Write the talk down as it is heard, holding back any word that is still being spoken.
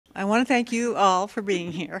I want to thank you all for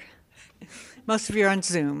being here. Most of you are on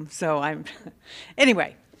Zoom, so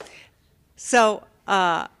anyway, so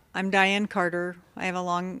I'm Diane Carter. I have a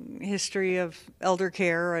long history of elder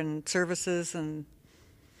care and services and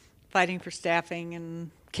fighting for staffing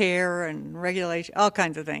and care and regulation, all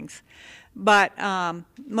kinds of things. But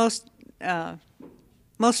most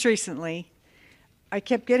recently, I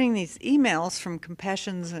kept getting these emails from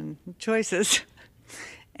Compassions and Choices,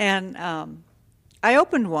 and I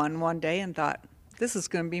opened one day and thought, this is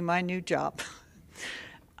going to be my new job.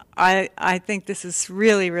 I think this is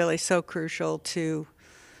really, really so crucial to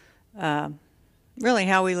really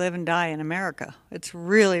how we live and die in America. It's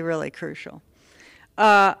really, really crucial.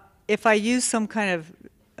 If I use some kind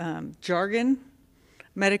of jargon,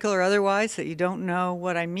 medical or otherwise, that you don't know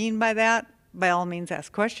what I mean by that, by all means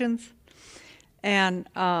ask questions. And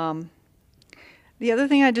the other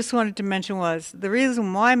thing I just wanted to mention was the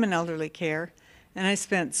reason why I'm in elderly care, and I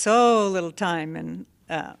spent so little time in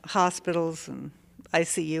hospitals and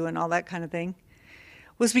ICU and all that kind of thing,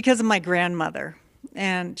 was because of my grandmother.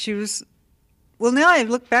 And she was, well, now I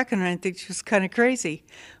look back and I think she was kind of crazy,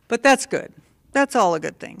 but that's good. That's all a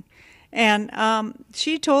good thing. And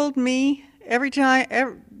she told me every time,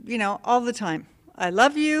 all the time, I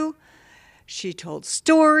love you. She told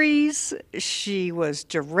stories. She was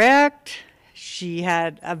direct. She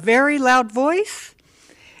had a very loud voice.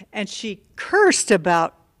 And she cursed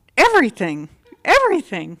about everything.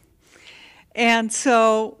 And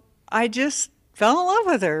so I just fell in love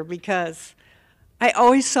with her because I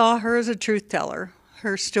always saw her as a truth teller.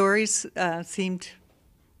 Her stories seemed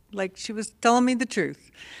like she was telling me the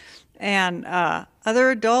truth. And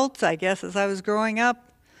other adults, I guess, as I was growing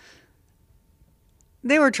up,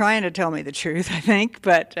 they were trying to tell me the truth, I think,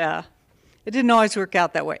 but it didn't always work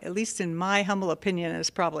out that way, at least in my humble opinion as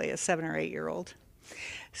probably a 7 or 8-year-old.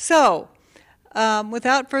 So,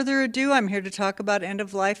 without further ado, I'm here to talk about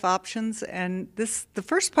end-of-life options, and the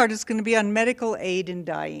first part is going to be on medical aid in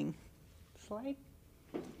dying. Slide.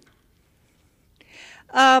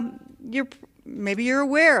 Maybe you're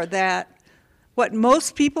aware that what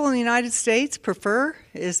most people in the United States prefer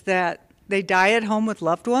is that they die at home with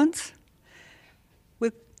loved ones,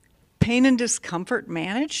 with pain and discomfort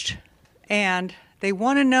managed, and they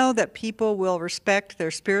want to know that people will respect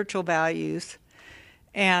their spiritual values.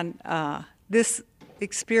 And this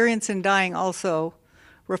experience in dying also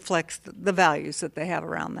reflects the values that they have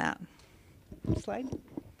around that. Slide.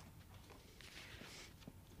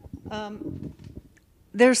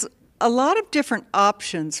 There's a lot of different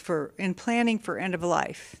options in planning for end of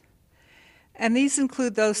life. And these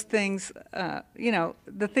include those things,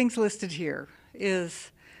 the things listed here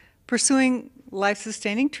is pursuing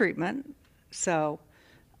life-sustaining treatment. So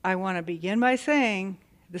I want to begin by saying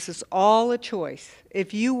this is all a choice.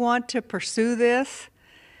 If you want to pursue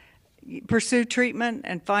treatment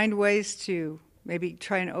and find ways to maybe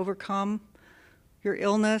try and overcome your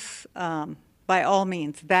illness, by all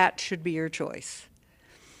means, that should be your choice.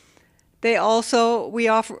 We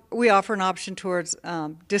offer an option towards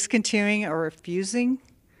discontinuing or refusing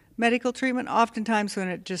medical treatment, oftentimes when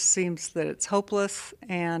it just seems that it's hopeless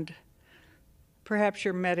and perhaps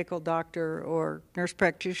your medical doctor or nurse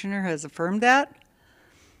practitioner has affirmed that.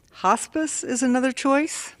 Hospice is another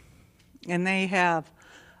choice, and they have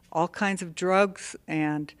all kinds of drugs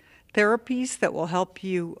and therapies that will help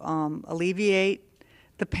you alleviate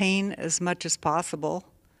the pain as much as possible.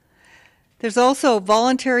 There's also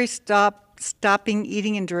voluntary stopping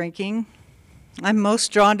eating and drinking. I'm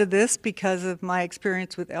most drawn to this because of my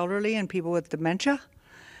experience with elderly and people with dementia,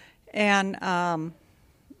 and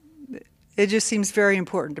it just seems very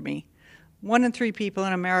important to me. 1 in 3 people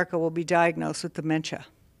in America will be diagnosed with dementia.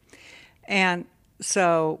 And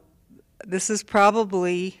so this is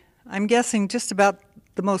probably, I'm guessing, just about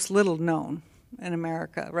the most little known in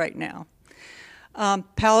America right now.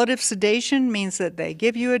 Palliative sedation means that they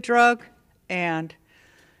give you a drug and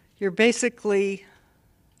you're basically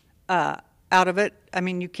out of it. I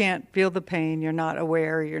mean, you can't feel the pain, you're not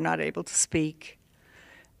aware, you're not able to speak.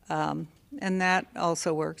 And that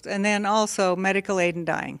also works. And then also medical aid in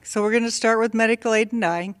dying. So we're going to start with medical aid in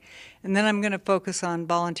dying, and then I'm going to focus on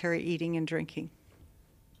voluntary eating and drinking.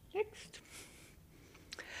 Next.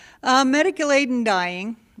 Medical aid in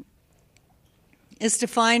dying is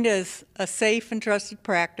defined as a safe and trusted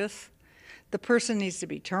practice. The person needs to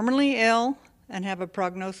be terminally ill and have a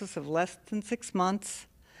prognosis of less than 6 months,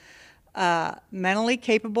 mentally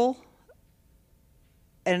capable,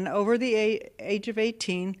 and over the age of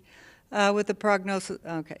 18, with a prognosis,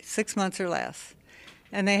 6 months or less.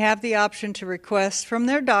 And they have the option to request from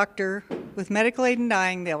their doctor, with medical aid in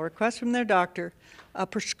dying, they'll request from their doctor a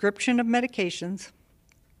prescription of medications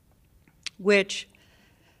which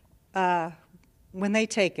when they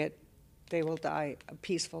take it, they will die a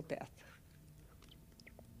peaceful death.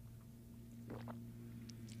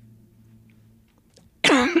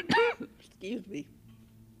 Excuse me.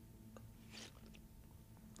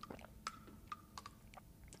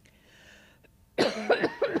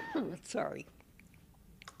 Sorry.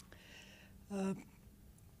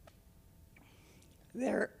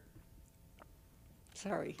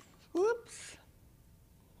 Sorry. Whoops.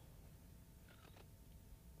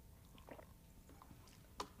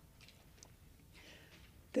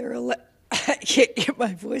 I can't get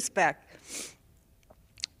my voice back.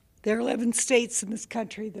 There are 11 states in this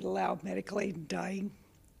country that allow medical aid in dying.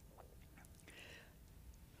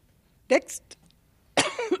 Next.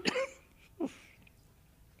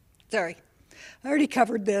 Sorry, I already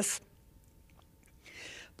covered this.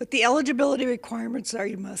 But the eligibility requirements are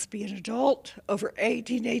you must be an adult over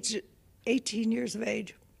 18 years of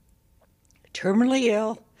age, terminally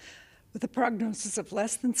ill, with a prognosis of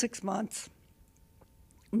less than 6 months,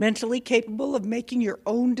 mentally capable of making your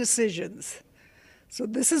own decisions. So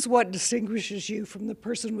this is what distinguishes you from the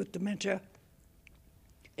person with dementia.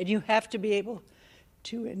 And you have to be able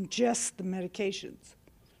to ingest the medications.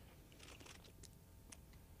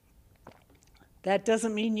 That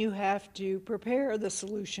doesn't mean you have to prepare the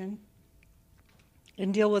solution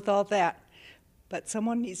and deal with all that. But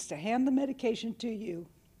someone needs to hand the medication to you,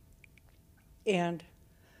 and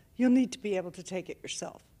you'll need to be able to take it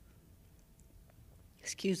yourself.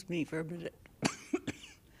 Excuse me for a minute.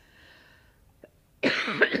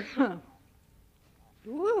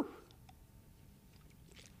 Woo.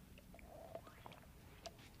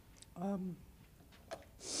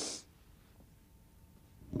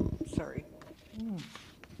 Sorry.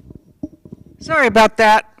 Sorry about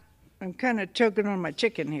that. I'm kind of choking on my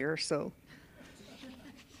chicken here, so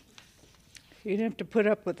you'd have to put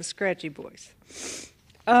up with a scratchy voice.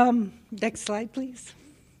 Next slide, please.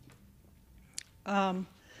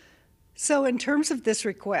 So in terms of this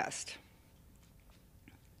request,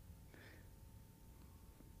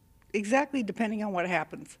 exactly depending on what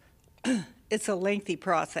happens, it's a lengthy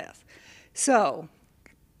process. So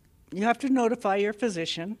you have to notify your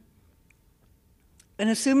physician, and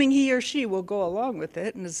assuming he or she will go along with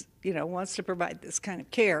it and is, wants to provide this kind of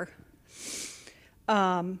care,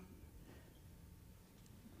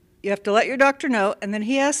 you have to let your doctor know, and then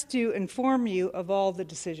he has to inform you of all the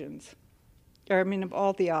decisions, of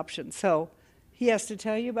all the options. So he has to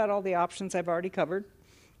tell you about all the options I've already covered.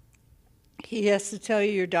 He has to tell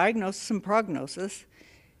you your diagnosis and prognosis.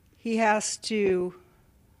 He has to,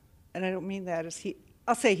 and I don't mean that as he,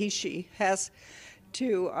 I'll say he, she, has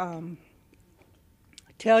to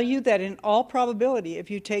tell you that in all probability, if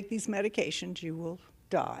you take these medications, you will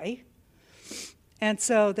die. And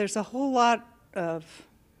so there's a whole list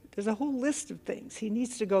of things he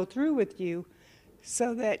needs to go through with you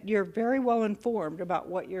so that you're very well informed about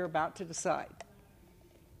what you're about to decide.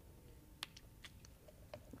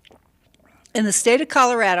 In the state of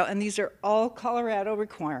Colorado, and these are all Colorado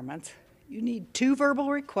requirements, you need 2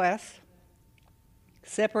 verbal requests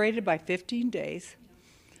separated by 15 days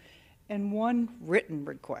and 1 written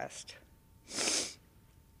request.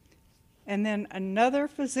 And then another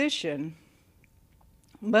physician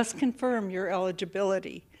must confirm your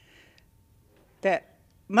eligibility,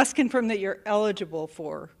 must confirm that you're eligible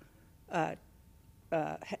for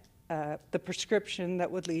the prescription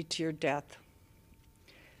that would lead to your death.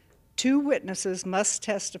 2 witnesses must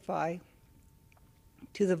testify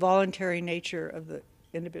to the voluntary nature of the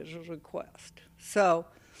individual's request. So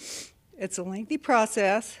it's a lengthy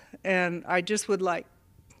process, and I just would like,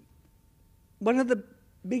 one of the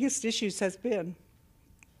biggest issues has been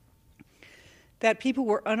that people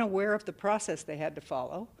were unaware of the process they had to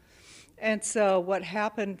follow. And so what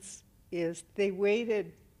happens is they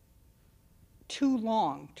waited too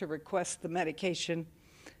long to request the medication.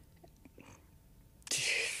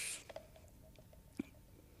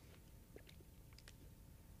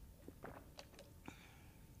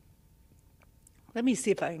 Let me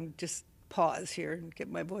see if I can just pause here and get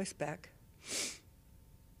my voice back.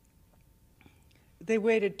 They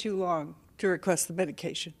waited too long to request the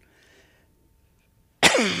medication.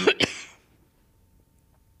 I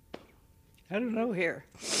don't know here.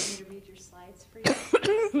 You want me to read your slides for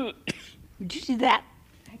you? Would you do that?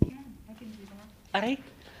 I can do that.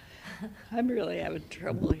 I'm really having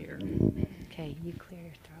trouble here. Okay, you clear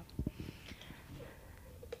your throat.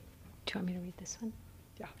 Do you want me to read this one?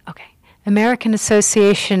 Yeah. Okay. American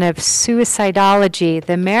Association of Suicidology.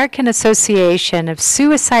 The American Association of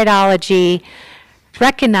Suicidology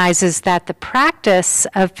recognizes that the practice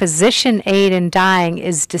of physician aid in dying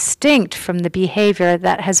is distinct from the behavior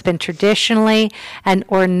that has been traditionally and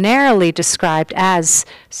ordinarily described as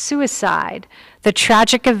suicide, the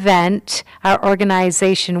tragic event our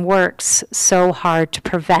organization works so hard to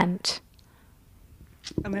prevent.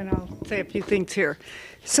 And then I'll say a few things here.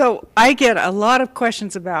 So I get a lot of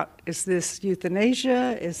questions about, is this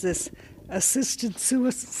euthanasia? Is this assisted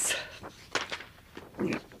suicide?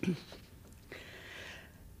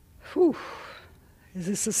 Whew. Is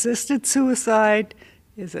this assisted suicide?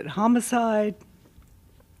 Is it homicide?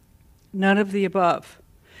 None of the above.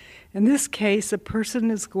 In this case, a person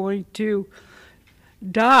is going to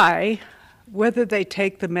die whether they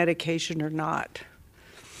take the medication or not.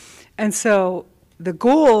 And so the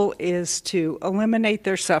goal is to eliminate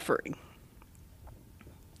their suffering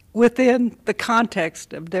within the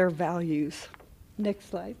context of their values. Next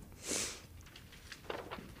slide.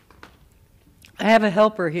 I have a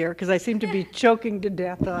helper here because I seem to be choking to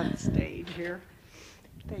death on stage here.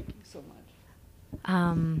 Thank you so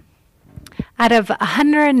much. Out of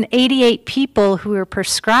 188 people who were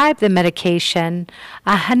prescribed the medication,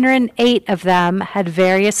 108 of them had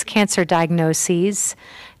various cancer diagnoses.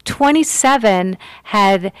 27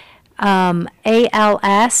 had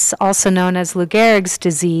ALS, also known as Lou Gehrig's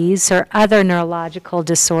disease, or other neurological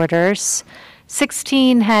disorders.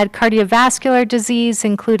 16 had cardiovascular disease,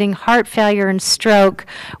 including heart failure and stroke,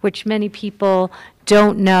 which many people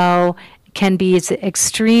don't know can be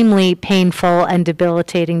extremely painful and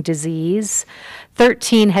debilitating disease.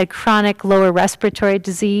 13 had chronic lower respiratory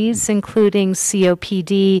disease, including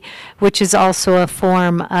COPD, which is also a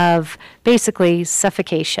form of basically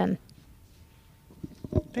suffocation.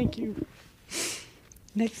 Thank you.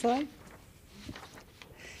 Next slide.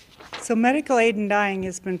 So medical aid in dying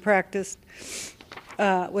has been practiced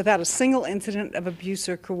without a single incident of abuse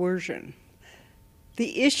or coercion.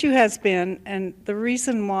 The issue has been, and the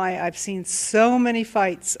reason why I've seen so many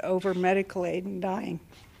fights over medical aid in dying,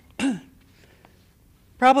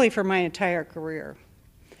 probably for my entire career,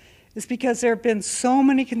 is because there have been so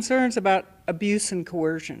many concerns about abuse and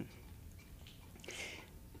coercion.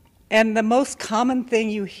 And the most common thing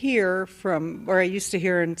you hear from, or I used to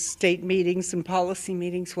hear in state meetings and policy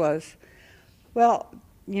meetings was, well,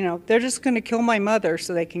 you know, they're just going to kill my mother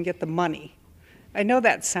so they can get the money. I know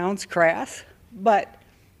that sounds crass, but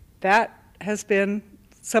that has been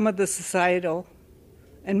some of the societal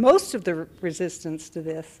and most of the resistance to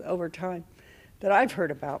this over time that I've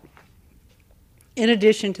heard about, in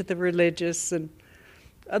addition to the religious and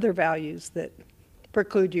other values that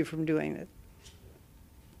preclude you from doing it.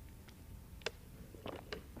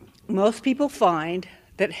 Most people find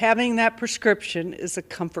that having that prescription is a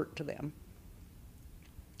comfort to them.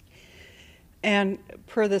 And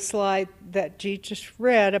per the slide that Jeet just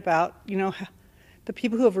read about, you know, the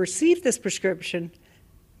people who have received this prescription,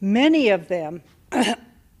 many of them,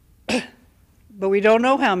 but we don't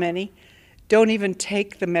know how many, don't even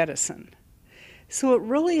take the medicine. So it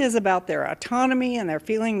really is about their autonomy and their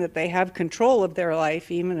feeling that they have control of their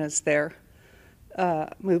life even as they're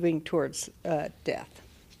moving towards death.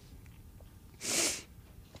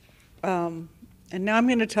 And now I'm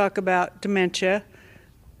going to talk about dementia,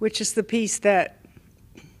 which is the piece that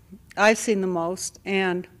I've seen the most.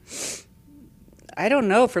 And I don't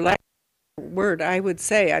know, for lack of a word, I would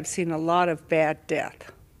say I've seen a lot of bad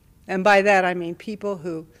death. And by that I mean people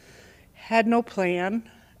who had no plan.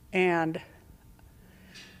 And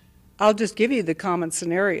I'll just give you the common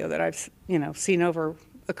scenario that I've seen over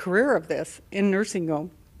a career of this in nursing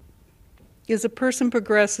home. Is a person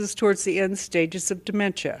progresses towards the end stages of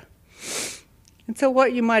dementia. And so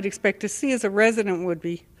what you might expect to see as a resident would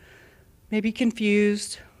be maybe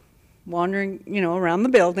confused, wandering, around the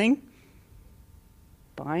building,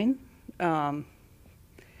 fine, to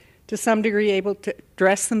some degree able to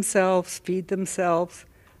dress themselves, feed themselves,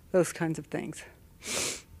 those kinds of things.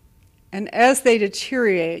 And as they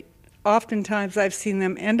deteriorate, oftentimes I've seen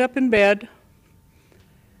them end up in bed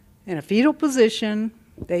in a fetal position.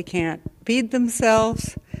 They can't feed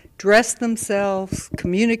themselves, dress themselves,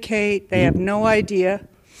 communicate. They have no idea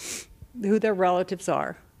who their relatives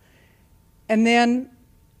are. And then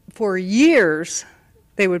for years,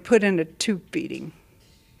 they would put in a tube feeding.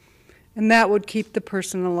 And that would keep the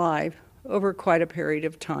person alive over quite a period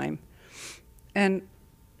of time. And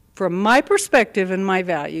from my perspective and my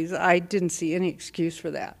values, I didn't see any excuse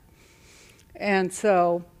for that. And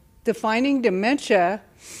so defining dementia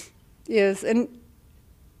is, and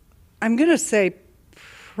I'm going to say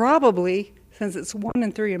probably, since it's 1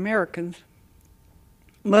 in 3 Americans,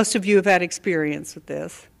 most of you have had experience with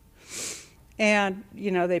this. And,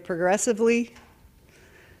 they progressively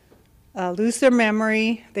lose their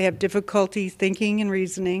memory, they have difficulty thinking and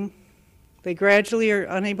reasoning, they gradually are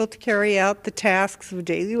unable to carry out the tasks of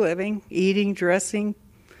daily living, eating, dressing,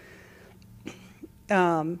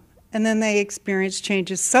 and then they experience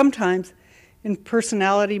changes sometimes in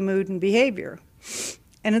personality, mood, and behavior.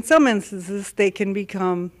 And in some instances, they can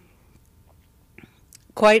become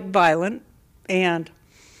quite violent, and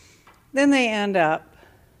then they end up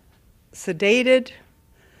sedated.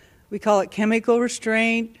 We call it chemical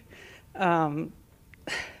restraint.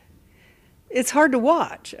 It's hard to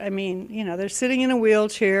watch. I mean, you know, they're sitting in a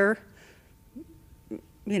wheelchair,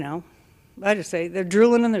 you know, I just say they're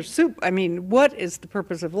drooling in their soup. I mean, what is the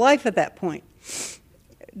purpose of life at that point?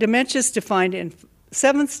 Dementia is defined in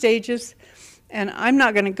 7 stages, and I'm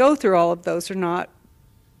not going to go through all of those or not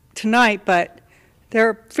tonight, but there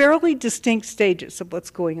are fairly distinct stages of what's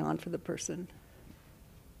going on for the person.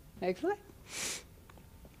 Next slide.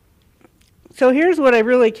 So here's what I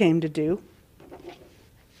really came to do,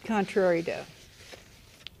 contrary to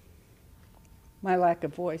my lack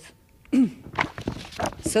of voice.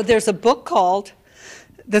 So there's a book called,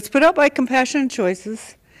 that's put out by Compassionate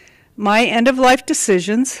Choices, My End-of-Life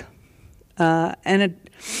Decisions, an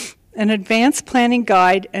Advanced Planning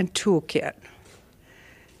Guide and Toolkit.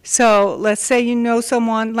 So let's say you know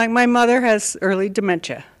someone, like my mother has early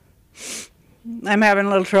dementia. I'm having a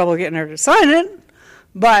little trouble getting her to sign it,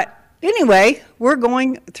 but anyway, we're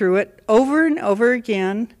going through it over and over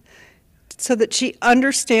again so that she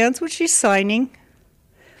understands what she's signing.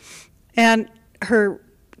 And her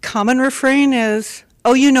common refrain is,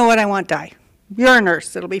 oh, you know what, I want die. You're a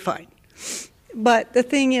nurse, it'll be fine. But the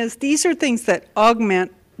thing is, these are things that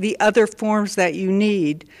augment the other forms that you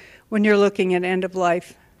need when you're looking at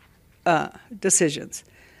end-of-life decisions.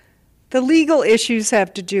 The legal issues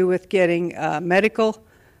have to do with getting a medical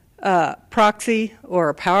proxy or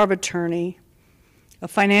a power of attorney, a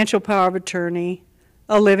financial power of attorney,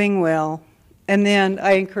 a living will, and then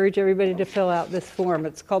I encourage everybody to fill out this form.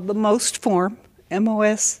 It's called the MOST form,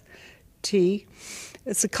 M-O-S-T.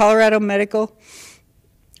 It's the Colorado Medical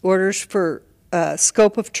Orders for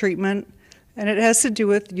Scope of Treatment, and it has to do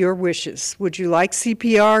with your wishes. Would you like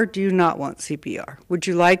CPR? Do you not want CPR? Would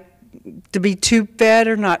you like to be tube fed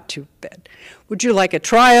or not tube fed? Would you like a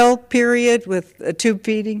trial period with a tube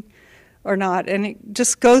feeding or not? And it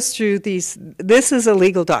just goes through these. This is a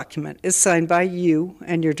legal document. It's signed by you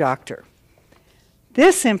and your doctor.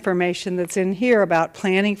 This information that's in here about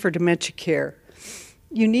planning for dementia care,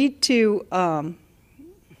 you need to,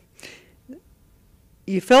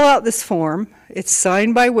 you fill out this form, it's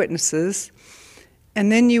signed by witnesses, and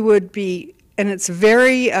then you would be, and it's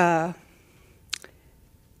very, they're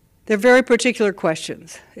very particular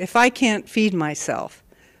questions. If I can't feed myself,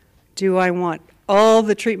 do I want all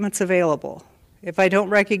the treatments available? If I don't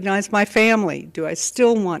recognize my family, do I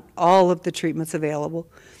still want all of the treatments available?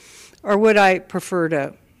 Or would I prefer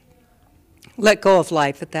to let go of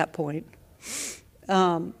life at that point?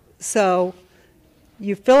 So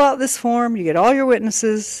you fill out this form, you get all your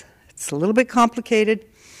witnesses, it's a little bit complicated,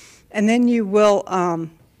 and then you will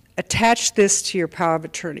attach this to your power of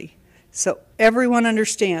attorney. So everyone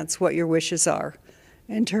understands what your wishes are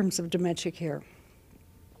in terms of dementia care.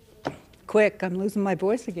 Quick, I'm losing my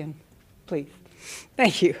voice again, please.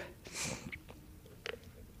 Thank you.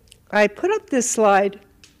 I put up this slide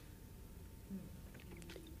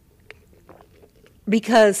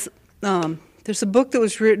because there's a book that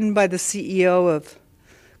was written by the CEO of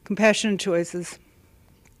Compassionate Choices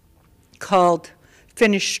called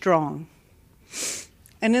Finish Strong.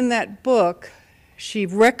 And in that book, she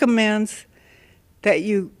recommends that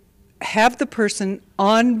you have the person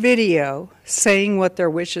on video saying what their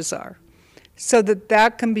wishes are, so that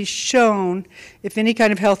that can be shown if any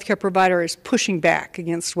kind of healthcare provider is pushing back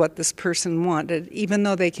against what this person wanted, even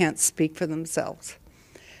though they can't speak for themselves.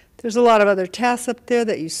 There's a lot of other tasks up there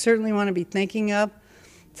that you certainly want to be thinking of.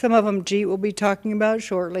 Some of them Jeet will be talking about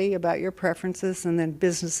shortly, about your preferences, and then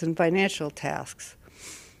business and financial tasks.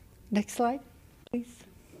 Next slide, please.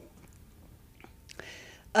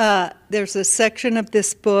 There's a section of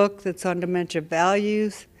this book that's on dementia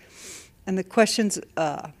values, and the questions,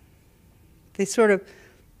 they sort of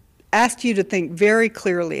ask you to think very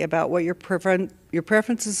clearly about what your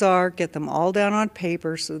preferences are, get them all down on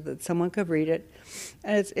paper so that someone could read it,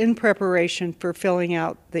 and it's in preparation for filling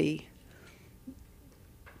out the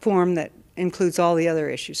form that includes all the other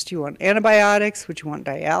issues. Do you want antibiotics? Would you want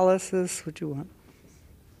dialysis? Would you want...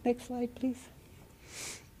 Next slide, please.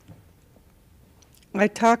 I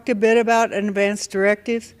talked a bit about advanced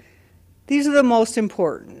directives. These are the most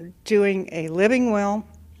important. Doing a living will,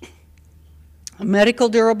 a medical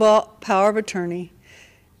durable power of attorney,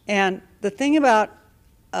 and the thing about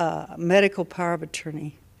medical power of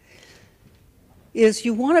attorney is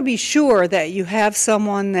you want to be sure that you have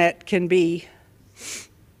someone that can be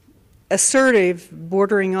assertive,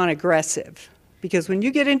 bordering on aggressive. Because when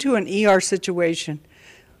you get into an ER situation,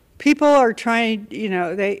 people are trying,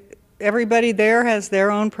 everybody there has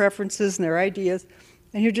their own preferences and their ideas,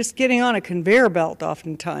 and you're just getting on a conveyor belt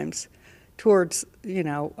oftentimes towards,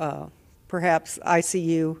 perhaps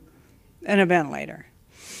ICU and a ventilator.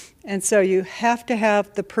 And so you have to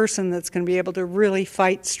have the person that's going to be able to really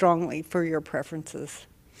fight strongly for your preferences.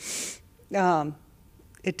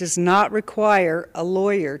 It does not require a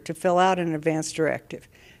lawyer to fill out an advance directive.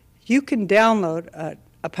 You can download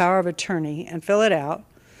a power of attorney and fill it out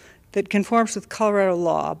that conforms with Colorado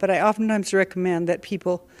law, but I oftentimes recommend that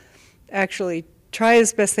people actually try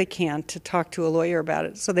as best they can to talk to a lawyer about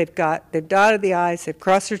it. So they've dotted the I's, they've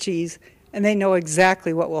crossed their T's, and they know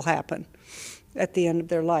exactly what will happen at the end of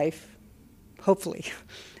their life, hopefully,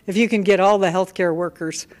 if you can get all the healthcare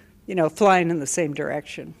workers, flying in the same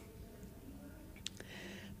direction.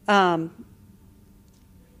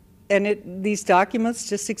 These documents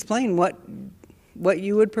just explain what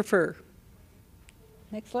you would prefer.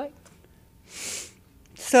 Next slide.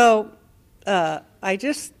 So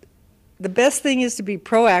the best thing is to be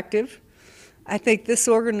proactive. I think this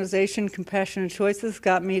organization, Compassionate Choices,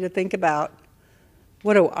 got me to think about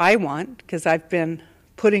what do I want, because I've been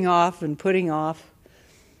putting off and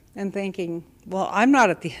thinking, well, I'm not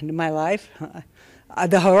at the end of my life.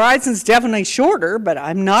 The horizon's definitely shorter, but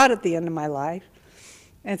I'm not at the end of my life.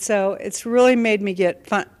 And so it's really made me get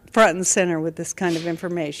front and center with this kind of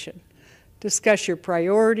information. Discuss your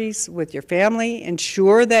priorities with your family.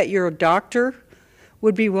 Ensure that your doctor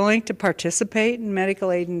would be willing to participate in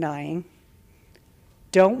medical aid in dying.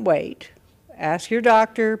 Don't wait. Ask your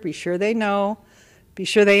doctor. Be sure they know. Be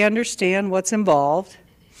sure they understand what's involved.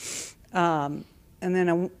 And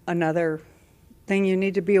then another thing you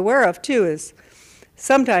need to be aware of, too, is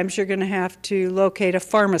sometimes you're going to have to locate a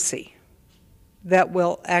pharmacy that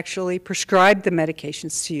will actually prescribe the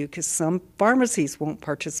medications to you, because some pharmacies won't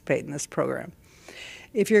participate in this program.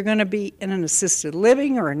 If you're going to be in an assisted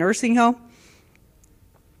living or a nursing home,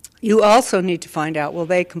 you also need to find out, will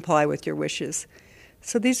they comply with your wishes?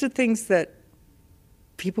 So these are things that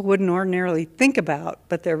people wouldn't ordinarily think about,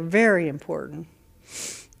 but they're very important.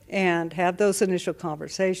 And have those initial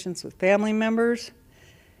conversations with family members.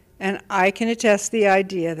 And I can attest the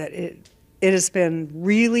idea that it has been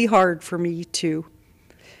really hard for me to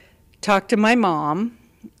talk to my mom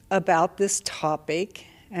about this topic.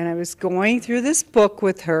 And I was going through this book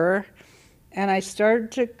with her, and I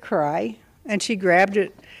started to cry, and she grabbed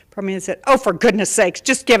it from me and said, "Oh, for goodness sakes,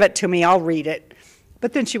 just give it to me, I'll read it."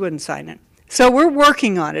 But then she wouldn't sign it. So we're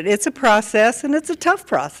working on it. It's a process, and it's a tough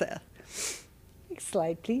process. Next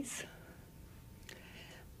slide, please.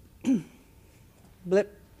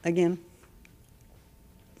 Blip again.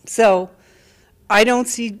 So I don't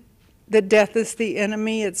see that death is the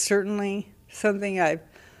enemy. It's certainly something I've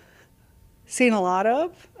seen a lot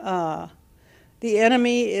of. The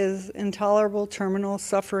enemy is intolerable terminal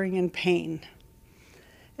suffering and pain.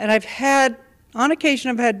 And on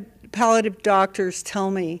occasion, I've had palliative doctors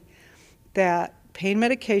tell me that pain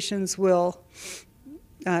medications will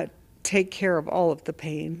take care of all of the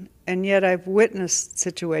pain. And yet I've witnessed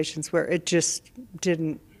situations where it just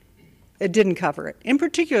didn't cover it. In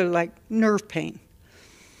particular, like nerve pain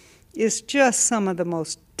is just some of the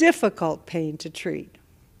most difficult pain to treat.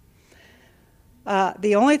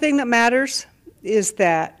 The only thing that matters is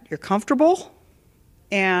that you're comfortable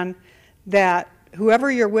and that whoever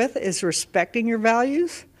you're with is respecting your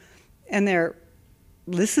values and they're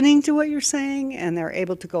listening to what you're saying and they're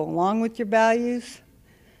able to go along with your values.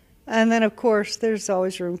 And then, of course, there's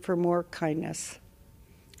always room for more kindness.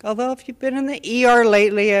 Although if you've been in the ER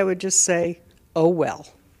lately, I would just say, oh well.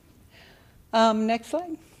 Next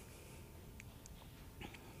slide.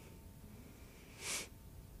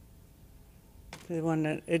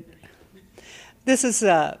 This is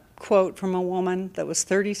a quote from a woman that was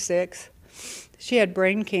 36. She had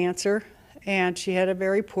brain cancer, and she had a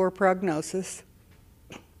very poor prognosis.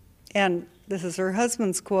 And this is her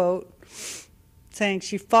husband's quote, saying,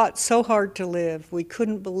 "She fought so hard to live, we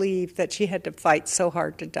couldn't believe that she had to fight so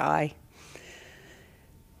hard to die."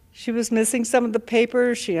 She was missing some of the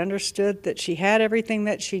papers. She understood that she had everything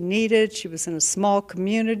that she needed. She was in a small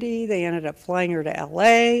community. They ended up flying her to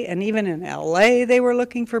LA, and even in LA they were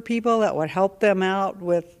looking for people that would help them out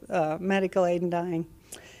with medical aid in dying.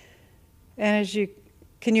 And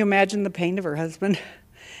can you imagine the pain of her husband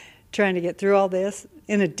trying to get through all this,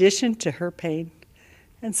 in addition to her pain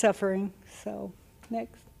and suffering? So,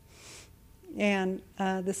 next. And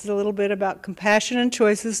this is a little bit about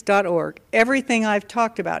compassionandchoices.org. Everything I've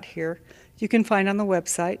talked about here you can find on the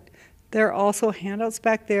website. There are also handouts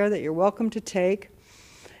back there that you're welcome to take.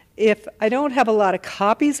 If I don't have a lot of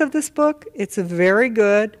copies of this book, it's very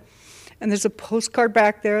good. And there's a postcard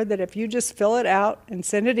back there that if you just fill it out and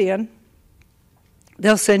send it in,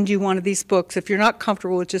 they'll send you one of these books if you're not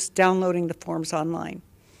comfortable with just downloading the forms online.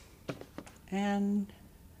 And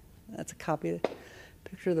that's a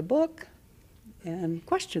picture of the book and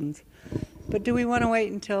questions. But do we want to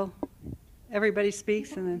wait until everybody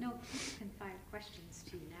speaks and then? No, people can fire questions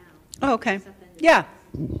to you now. Oh, okay. Yeah,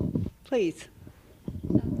 please.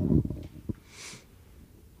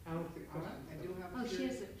 Oh, she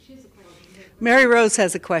has a question. Mary Rose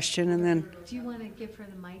has a question, and then. Do you want to give her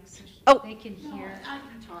the mic so they can hear? I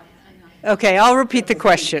can talk. Okay, I'll repeat the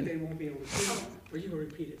question. They won't be able to, or you can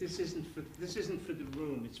repeat it. This isn't for the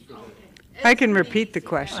room, it's for the. I can repeat the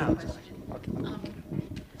question.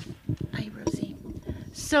 Hi, Rosie.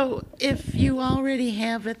 So if you already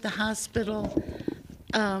have at the hospital,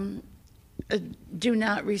 do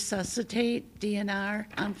not resuscitate DNR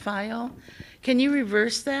on file, can you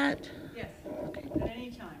reverse that? Yes, at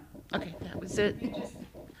any time. Okay, that was it. You just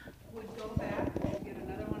would go back and get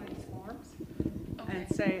another one of these forms and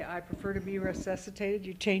say, I prefer to be resuscitated.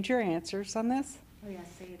 You change your answers on this. Oh, yeah,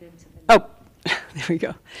 say it into the. Oh, there we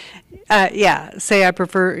go. Yeah, say I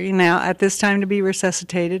prefer, at this time to be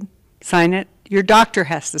resuscitated. Sign it. Your doctor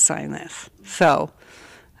has to sign this. So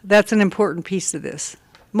that's an important piece of this.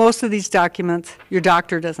 Most of these documents, your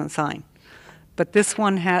doctor doesn't sign. But this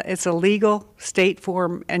one, it's a legal state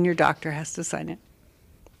form, and your doctor has to sign it.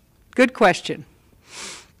 Good question.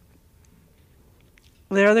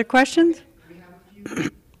 Are there other questions? We have a few.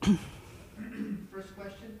 First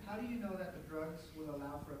question, how do you know that the drugs will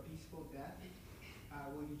allow for a peaceful death?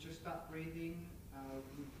 Will you just stop breathing?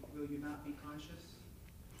 Will you not be conscious?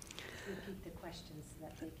 Repeat the questions so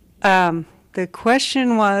that they can hear. The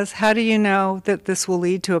question was, how do you know that this will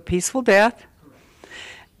lead to a peaceful death? Correct.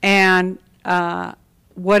 And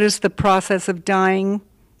what is the process of dying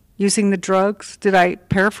using the drugs? Did I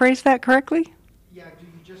paraphrase that correctly? Yeah, do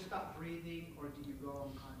you just stop breathing or do you go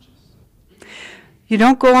unconscious? You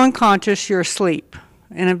don't go unconscious, you're asleep,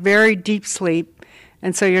 in a very deep sleep,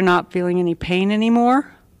 and so you're not feeling any pain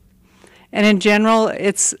anymore. And in general,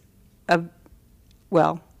 in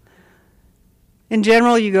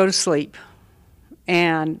general, you go to sleep,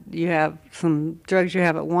 and you have some drugs you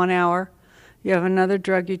have at 1 hour. You have another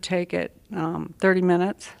drug you take at 30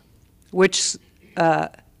 minutes, which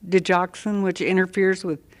digoxin, which interferes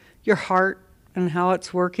with your heart and how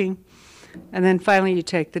it's working. And then finally you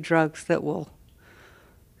take the drugs that will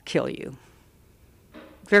kill you.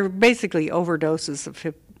 They're basically overdoses of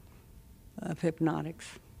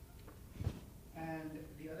hypnotics. And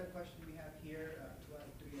the other question we have here, two out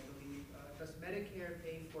of three, I believe, does Medicare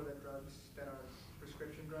pay for the drugs that are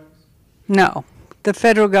prescription drugs? No. The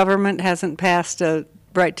federal government hasn't passed a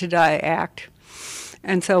Right to Die Act.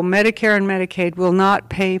 And so Medicare and Medicaid will not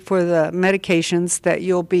pay for the medications that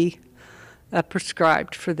you'll be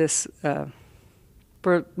prescribed for this,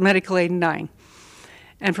 for medical aid in dying.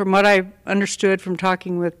 And from what I understood from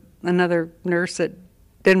talking with another nurse at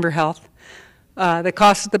Denver Health, the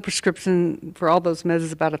cost of the prescription for all those meds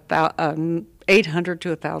is about $800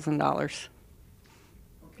 to $1,000.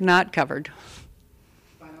 Not covered.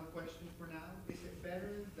 Final question for now. Is it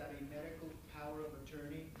better that a medical power of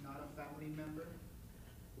attorney, not a family member,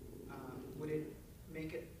 would it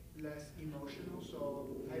make it less emotional? So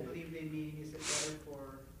I believe they mean, is it better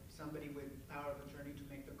for somebody with power of attorney to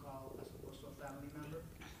make the call as opposed to a family member?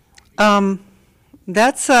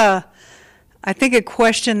 That's, I think, a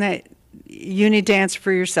question that you need to answer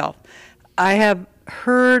for yourself. I have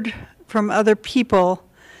heard from other people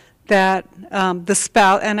that the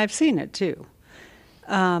spouse, and I've seen it too,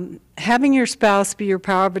 having your spouse be your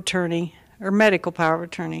power of attorney or medical power of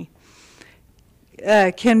attorney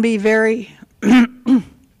can be very, it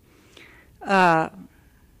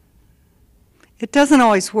doesn't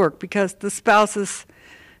always work because the spouse is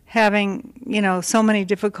having, so many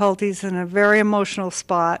difficulties in a very emotional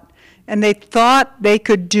spot, and they thought they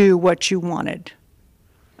could do what you wanted.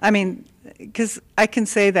 I mean, because I can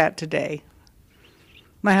say that today.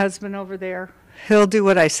 My husband over there, he'll do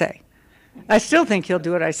what I say. I still think he'll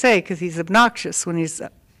do what I say because he's obnoxious when he's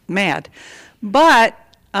mad. But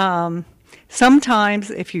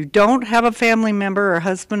sometimes if you don't have a family member or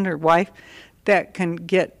husband or wife that can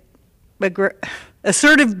get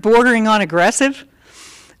assertive bordering on aggressive,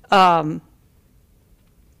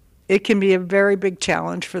 it can be a very big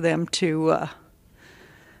challenge for them to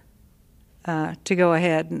go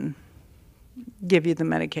ahead and give you the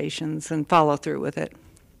medications and follow through with it.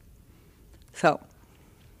 So,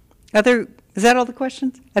 is that all the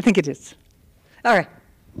questions? I think it is. All right.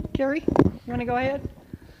 Gary, you want to go ahead?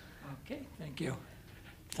 Okay, thank you.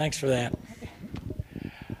 Thanks for that.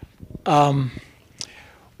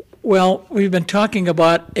 Well, we've been talking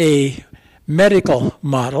about a medical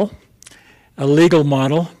model, a legal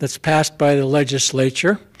model that's passed by the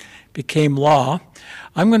legislature, became law.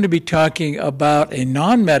 I'm going to be talking about a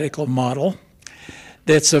non-medical model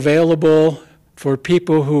that's available for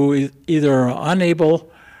people who either are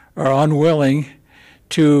unable or unwilling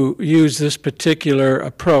to use this particular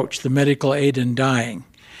approach, the medical aid in dying.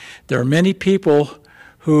 There are many people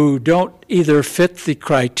who don't either fit the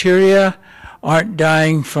criteria, aren't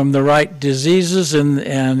dying from the right diseases, and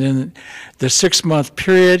in the 6-month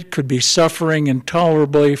period could be suffering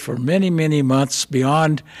intolerably for many, many months,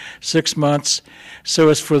 beyond 6 months. So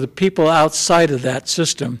it's for the people outside of that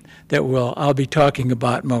system that I'll be talking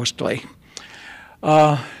about mostly.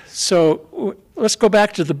 So let's go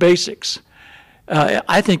back to the basics.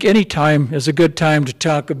 I think any time is a good time to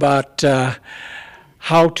talk about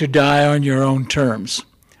how to die on your own terms.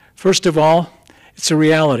 First of all, it's a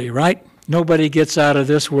reality, right? Nobody gets out of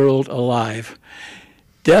this world alive.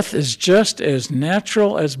 Death is just as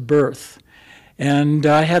natural as birth. And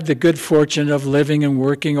I had the good fortune of living and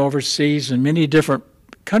working overseas in many different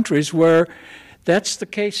countries where that's the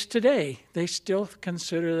case today. They still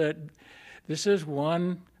consider that this is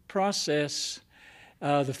one process.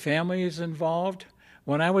 The family is involved.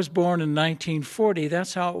 When I was born in 1940,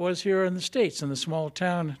 that's how it was here in the States, in the small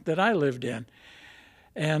town that I lived in.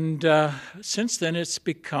 And since then,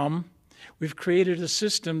 we've created a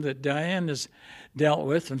system that Diane has dealt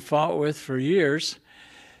with and fought with for years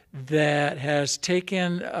that has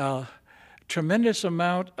taken a tremendous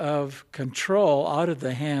amount of control out of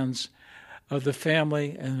the hands of the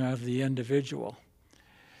family and of the individual.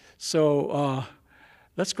 So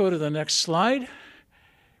let's go to the next slide.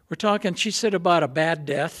 We're talking, she said, about a bad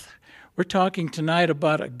death. We're talking tonight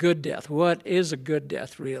about a good death. What is a good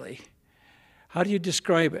death, really? How do you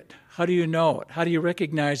describe it? How do you know it? How do you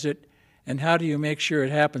recognize it? And how do you make sure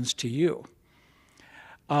it happens to you?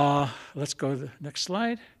 Let's go to the next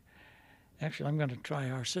slide. Actually, I'm going to try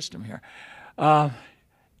our system here.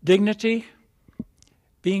 Dignity,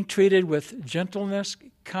 being treated with gentleness,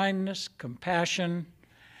 kindness, compassion,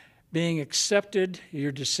 being accepted,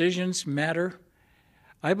 your decisions matter.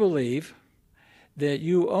 I believe that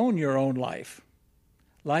you own your own life.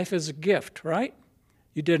 Life is a gift, right?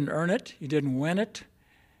 You didn't earn it. You didn't win it.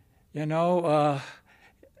 You know,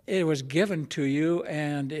 it was given to you,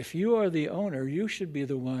 and if you are the owner, you should be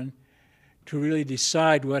the one to really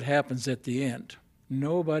decide what happens at the end.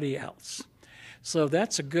 Nobody else. So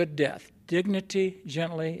that's a good death. Dignity,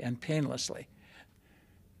 gently, and painlessly.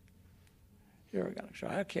 Here we're going to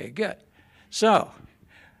try. Okay, good. So,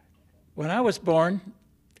 when I was born,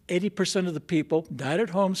 80% of the people died at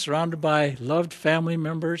home, surrounded by loved family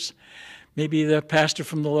members, maybe the pastor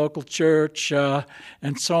from the local church,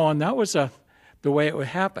 and so on. That was the way it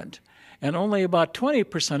happened. And only about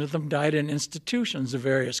 20% of them died in institutions of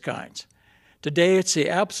various kinds. Today, it's the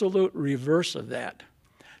absolute reverse of that.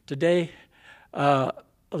 Today,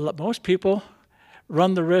 most people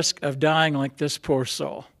run the risk of dying like this poor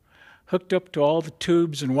soul, hooked up to all the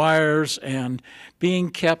tubes and wires and being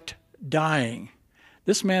kept dying.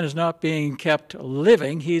 This man is not being kept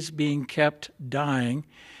living, he's being kept dying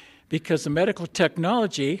because the medical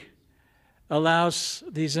technology allows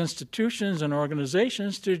these institutions and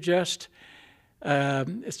organizations to just,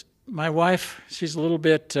 my wife, she's a little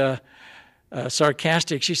bit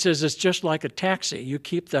sarcastic. She says it's just like a taxi. You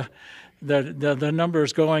keep the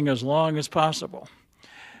numbers going as long as possible.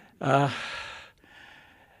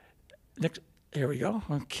 Next, here we go.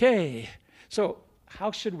 Okay. So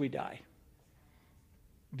how should we die?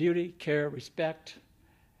 Beauty, care, respect.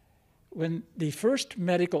 When the first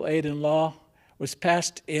medical aid in law was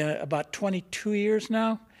passed about 22 years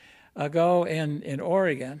now ago in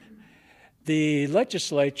Oregon, the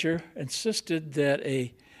legislature insisted that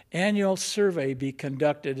an annual survey be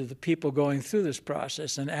conducted of the people going through this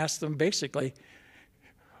process and ask them basically,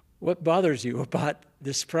 what bothers you about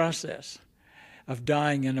this process of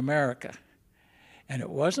dying in America? And it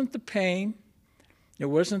wasn't the pain, it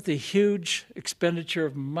wasn't the huge expenditure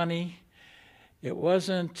of money, it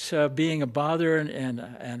wasn't being a bother and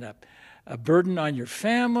a burden on your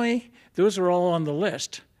family. Those are all on the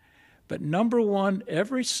list. But number one,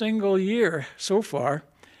 every single year so far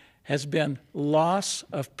has been loss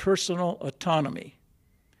of personal autonomy.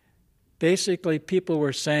 Basically, people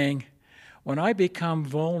were saying, when I become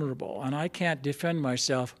vulnerable and I can't defend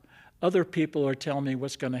myself, other people are telling me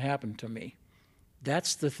what's going to happen to me.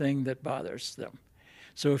 That's the thing that bothers them.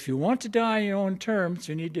 So if you want to die on your own terms,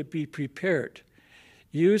 you need to be prepared.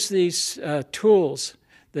 Use these tools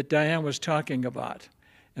that Diane was talking about.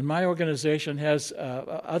 And my organization has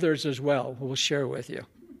others as well we'll share with you.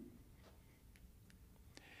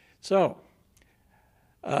 So,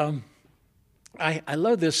 I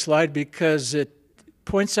love this slide because it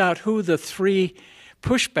points out who the three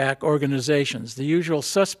pushback organizations, the usual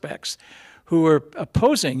suspects, who are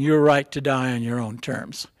opposing your right to die on your own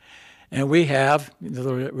terms. And we have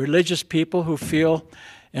the religious people who feel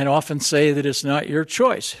and often say that it's not your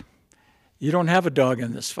choice. You don't have a dog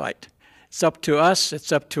in this fight. It's up to us.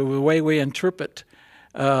 It's up to the way we interpret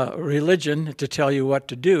religion to tell you what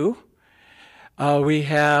to do. We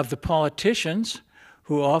have the politicians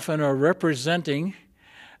who often are representing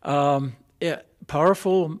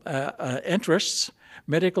powerful interests.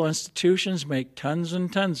 Medical institutions make tons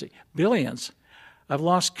and tons, billions. I've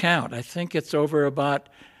lost count. I think it's over about,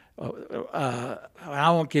 I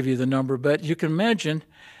won't give you the number, but you can imagine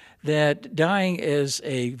that dying is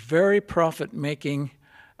a very profit-making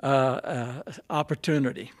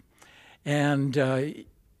opportunity. And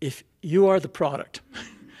if you are the product.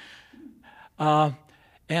 And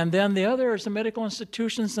then the other is the medical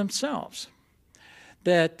institutions themselves,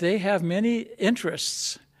 that they have many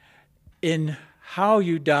interests in how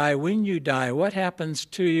you die, when you die, what happens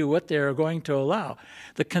to you, what they're going to allow.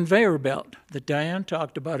 The conveyor belt that Diane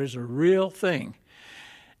talked about is a real thing.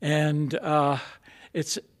 And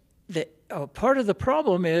it's part of the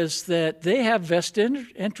problem is that they have vested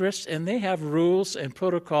interests and they have rules and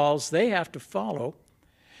protocols they have to follow.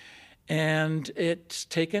 And it's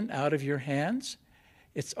taken out of your hands.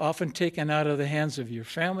 It's often taken out of the hands of your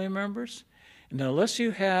family members. And unless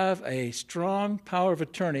you have a strong power of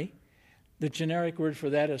attorney, the generic word for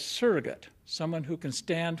that is surrogate, someone who can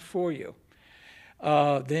stand for you,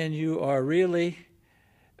 then you are really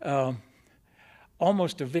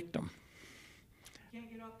almost a victim. You can't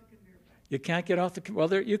get off the conveyor belt. You can't get off the,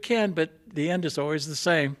 well, you can, but the end is always the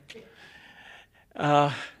same.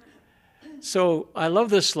 So I love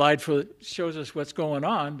this slide for it shows us what's going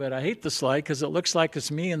on, but I hate the slide because it looks like it's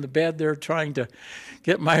me in the bed there trying to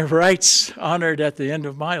get my rights honored at the end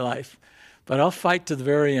of my life. But I'll fight to the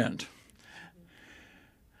very end.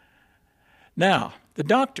 Now, the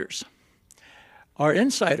doctors are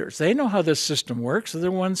insiders. They know how this system works. They're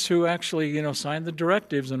the ones who actually, sign the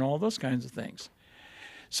directives and all those kinds of things.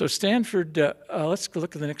 So Stanford, let's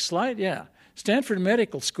look at the next slide. Yeah. Stanford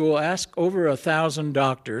Medical School asked over 1,000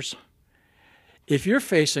 doctors, if you're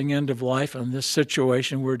facing end of life in this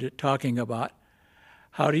situation we're talking about,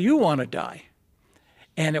 how do you want to die?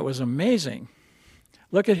 And it was amazing.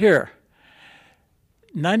 Look at here.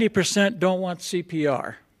 90% don't want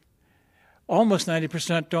CPR. Almost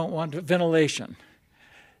 90% don't want ventilation.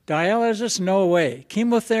 Dialysis, no way.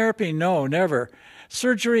 Chemotherapy, no, never.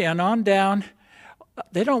 Surgery and on down,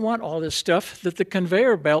 they don't want all this stuff that the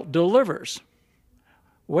conveyor belt delivers.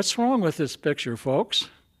 What's wrong with this picture, folks?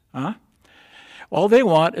 Huh? All they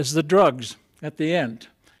want is the drugs at the end,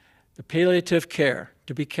 the palliative care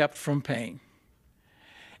to be kept from pain.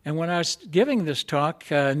 And when I was giving this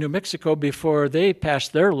talk in New Mexico before they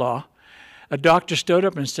passed their law, a doctor stood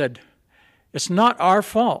up and said, it's not our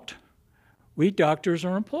fault. We doctors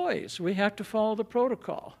are employees. We have to follow the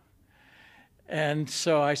protocol. And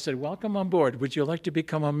so I said, welcome on board. Would you like to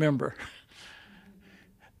become a member?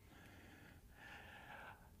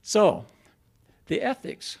 So, the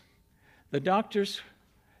ethics. The doctors,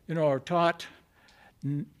 are taught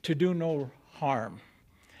to do no harm.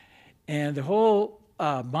 And the whole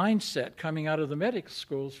mindset coming out of the medical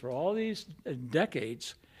schools for all these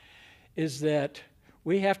decades is that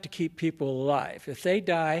we have to keep people alive. If they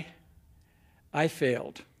die, I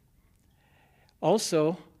failed.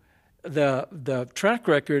 Also, the track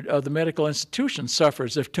record of the medical institution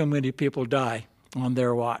suffers if too many people die on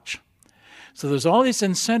their watch. So there's all these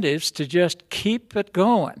incentives to just keep it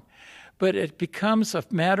going. But it becomes a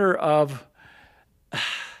matter of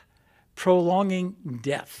prolonging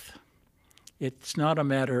death. It's not a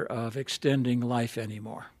matter of extending life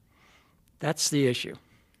anymore. That's the issue.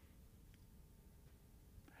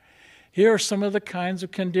 Here are some of the kinds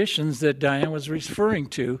of conditions that Diane was referring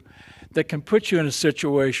to that can put you in a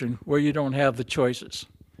situation where you don't have the choices.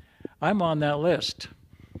 I'm on that list.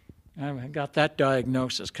 I got that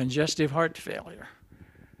diagnosis, congestive heart failure.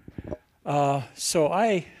 So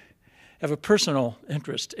I have a personal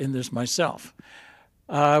interest in this myself.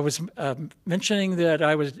 I was mentioning that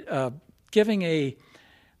I was giving a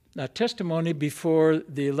testimony before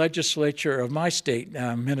the legislature of my state,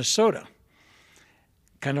 Minnesota,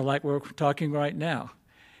 kind of like we're talking right now.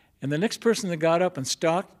 And the next person that got up and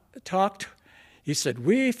talked, He said,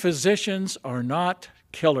 we physicians are not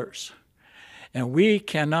killers, and we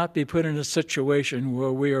cannot be put in a situation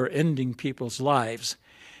where we are ending people's lives.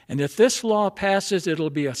 And if this law passes, it'll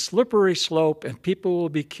be a slippery slope, and people will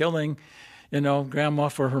be killing, grandma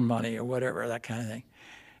for her money or whatever, that kind of thing.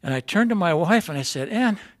 And I turned to my wife and I said,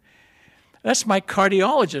 Ann, that's my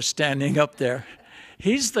cardiologist standing up there.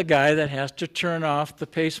 He's the guy that has to turn off the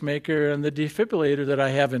pacemaker and the defibrillator that I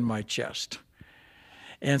have in my chest.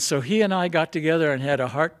 And so he and I got together and had a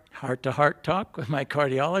heart-to-heart talk with my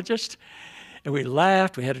cardiologist, and we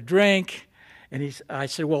laughed, we had a drink, and I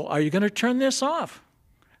said, well, are you going to turn this off?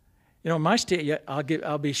 In my state,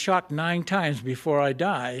 I'll be shocked 9 times before I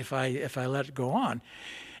die if I let it go on.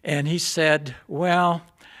 And he said, well,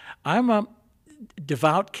 I'm a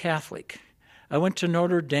devout Catholic. I went to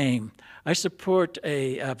Notre Dame. I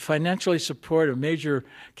financially support a major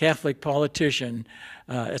Catholic politician,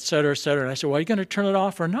 et cetera, et cetera. And I said, well, are you going to turn it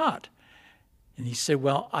off or not? And he said,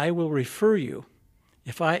 well, I will refer you.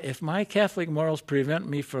 If my Catholic morals prevent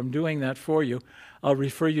me from doing that for you, I'll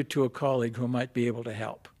refer you to a colleague who might be able to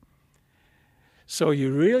help. So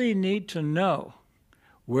you really need to know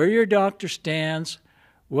where your doctor stands,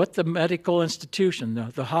 what the medical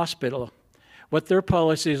institution, the hospital, what their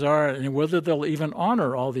policies are, and whether they'll even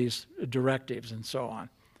honor all these directives and so on.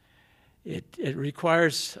 It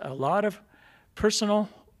requires a lot of personal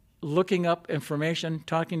looking up information,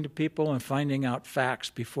 talking to people, and finding out facts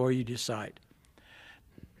before you decide.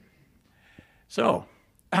 So,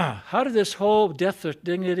 how did this whole death with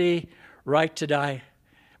dignity, right to die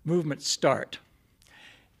movement start?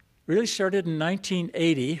 It really started in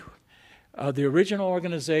 1980. The original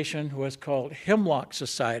organization was called Hemlock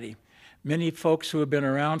Society. Many folks who have been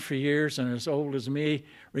around for years and as old as me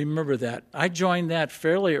remember that. I joined that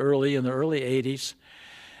fairly early in the early 80s,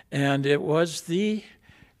 and it was the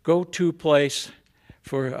go-to place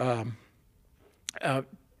for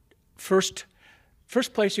first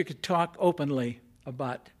place you could talk openly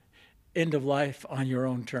about end of life on your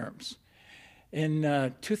own terms.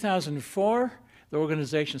 In 2004, the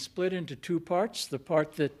organization split into 2 parts. The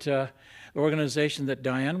part that the organization that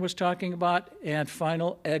Diane was talking about, and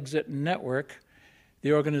Final Exit Network,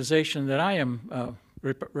 the organization that I am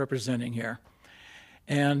representing here.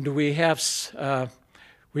 And we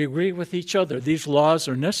agree with each other. These laws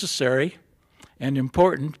are necessary and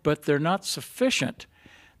important, but they're not sufficient.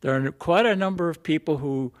 There are quite a number of people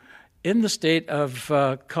who, in the state of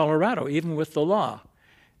Colorado, even with the law,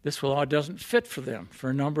 this law doesn't fit for them for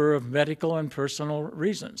a number of medical and personal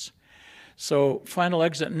reasons. So Final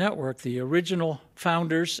Exit Network, the original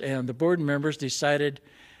founders and the board members decided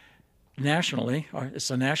nationally, it's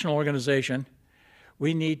a national organization,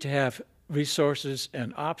 we need to have resources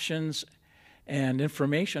and options and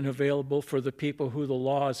information available for the people who the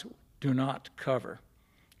laws do not cover.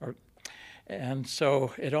 And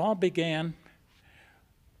so it all began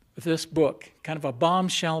with this book, kind of a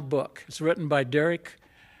bombshell book. It's written by Derek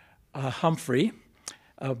Humphrey,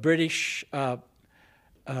 a British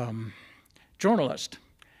journalist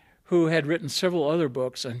who had written several other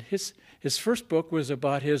books, and his first book was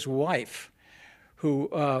about his wife who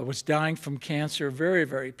was dying from cancer, very,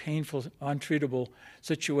 very painful, untreatable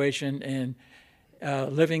situation, and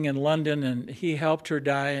living in London, and he helped her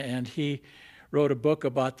die, and he wrote a book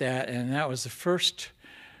about that, and that was the first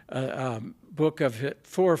book of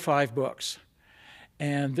 4 or 5 books.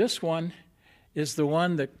 And this one is the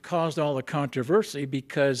one that caused all the controversy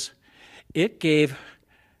because it's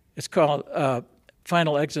called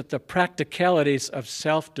Final Exit, The Practicalities of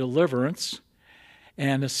Self-Deliverance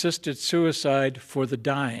and Assisted Suicide for the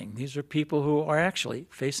Dying. These are people who are actually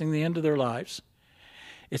facing the end of their lives.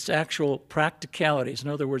 It's actual practicalities, in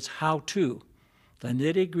other words, how to, the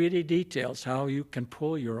nitty-gritty details, how you can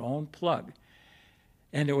pull your own plug.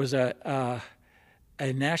 And it was a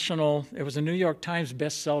New York Times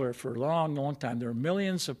bestseller for a long, long time. There are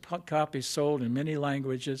millions of copies sold in many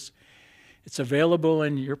languages. It's available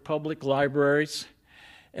in your public libraries.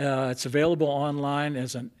 It's available online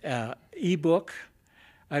as an e-book.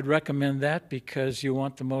 I'd recommend that because you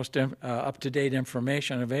want the most up-to-date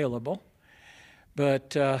information available.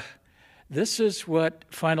 But this is what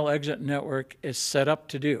Final Exit Network is set up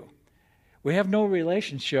to do. We have no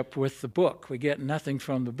relationship with the book. We get nothing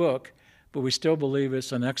from the book, but we still believe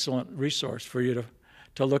it's an excellent resource for you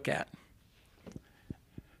to look at.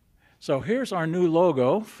 So here's our new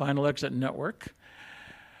logo, Final Exit Network.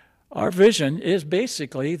 Our vision is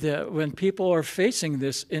basically that when people are facing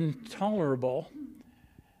this intolerable,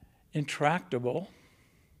 intractable,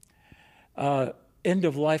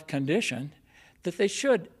 end-of-life condition, that they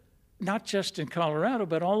should, not just in Colorado,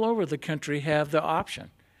 but all over the country, have the option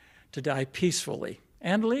to die peacefully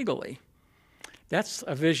and legally. That's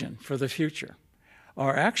a vision for the future.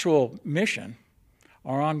 Our actual mission,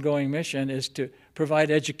 our ongoing mission, is to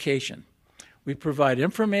provide education. We provide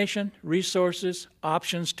information, resources,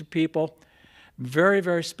 options to people, very,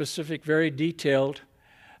 very specific, very detailed,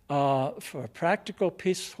 for practical,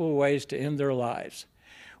 peaceful ways to end their lives.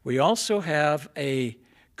 We also have a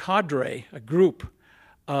cadre, a group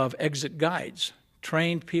of exit guides,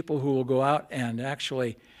 trained people who will go out and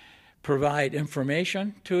actually provide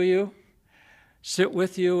information to you, sit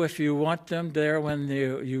with you if you want them there when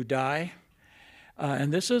you die.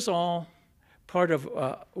 And this is all part of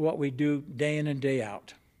what we do day in and day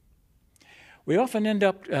out. We often end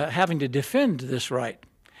up having to defend this right.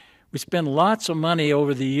 We spend lots of money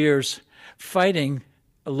over the years fighting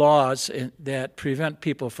laws that prevent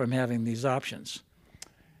people from having these options.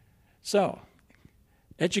 So,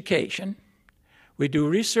 education. We do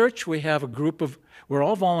research. We have a group of, we're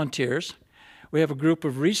all volunteers. We have a group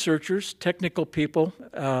of researchers, technical people,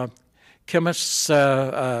 chemists,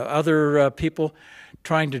 other people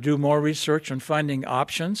trying to do more research and finding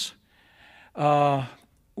options.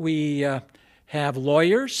 We have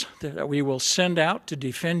lawyers that we will send out to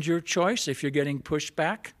defend your choice if you're getting pushed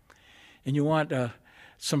back and you want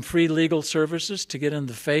some free legal services to get in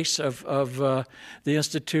the face of the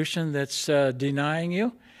institution that's denying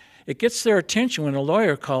you. It gets their attention when a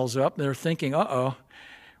lawyer calls up. They're thinking, uh-oh,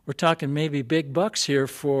 we're talking maybe big bucks here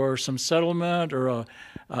for some settlement or a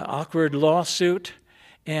awkward lawsuit.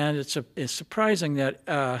 And it's surprising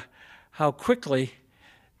that how quickly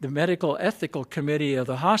the medical ethical committee of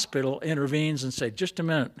the hospital intervenes and say, just a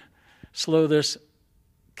minute, slow this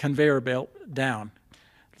conveyor belt down.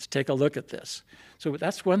 Let's take a look at this. So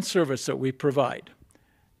that's one service that we provide.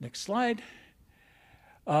 Next slide.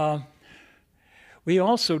 We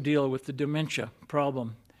also deal with the dementia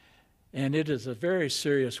problem, and it is a very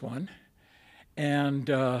serious one. And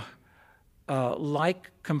like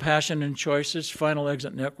Compassion and Choices, Final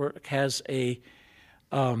Exit Network has a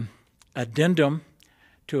addendum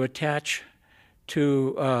to attach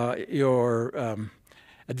to your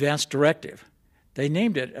advanced directive. They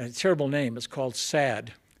named it a terrible name. It's called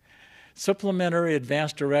SAD, Supplementary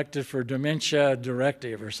Advanced Directive for Dementia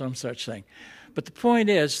Directive, or some such thing. But the point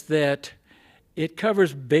is that it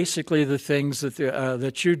covers basically the things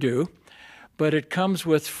that you do, but it comes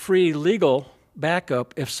with free legal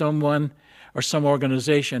backup if someone or some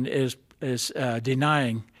organization is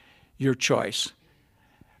denying your choice.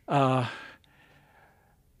 And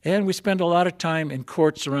we spend a lot of time in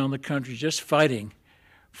courts around the country just fighting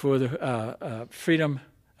for the freedom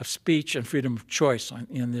of speech and freedom of choice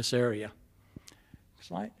in this area.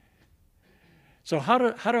 Slide. So how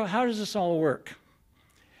does this all work?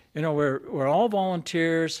 You know, we're all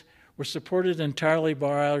volunteers. We're supported entirely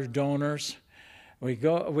by our donors. We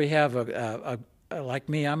have like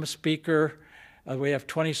me, I'm a speaker. We have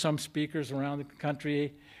 20-some speakers around the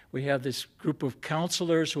country. We have this group of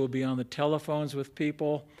counselors who will be on the telephones with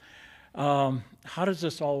people. How does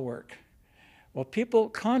this all work? Well, people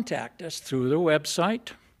contact us through the website,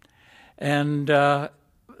 and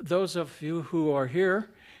those of you who are here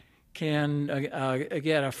can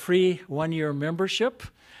get a free one-year membership,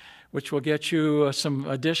 which will get you some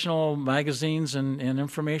additional magazines and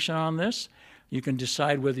information on this. You can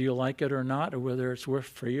decide whether you like it or not, or whether it's worth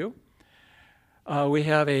for you. We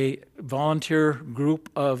have a volunteer group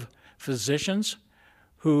of physicians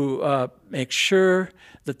who make sure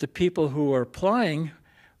that the people who are applying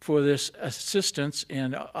for this assistance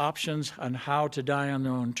and options on how to die on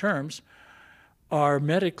their own terms are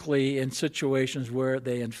medically in situations where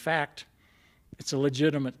they, in fact, it's a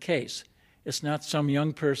legitimate case. It's not some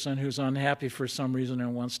young person who's unhappy for some reason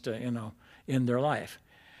and wants to, end their life.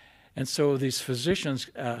 And so these physicians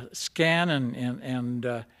scan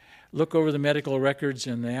and look over the medical records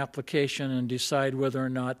and the application and decide whether or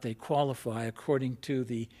not they qualify according to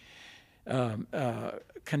the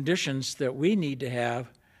conditions that we need to have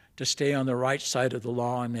to stay on the right side of the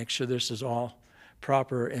law and make sure this is all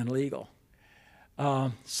proper and legal.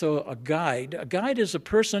 So a guide is a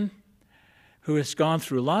person who has gone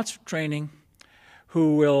through lots of training,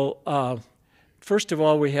 who will, first of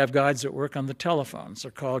all, we have guides that work on the telephones.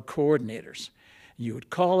 They're called coordinators. You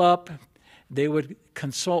would call up, they would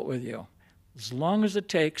consult with you as long as it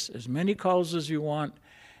takes, as many calls as you want,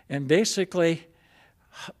 and basically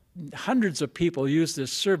hundreds of people use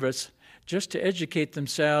this service just to educate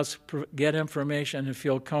themselves, get information, and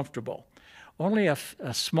feel comfortable. Only a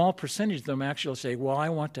small percentage of them actually say, well, I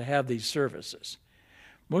want to have these services.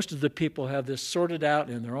 Most of the people have this sorted out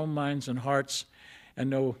in their own minds and hearts and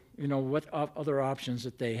know, what other options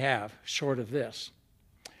that they have short of this.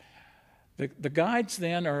 The guides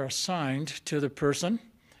then are assigned to the person,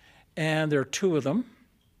 and there are two of them,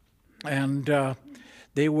 and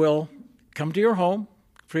they will come to your home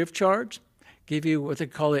free of charge, give you what they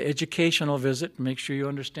call an educational visit, make sure you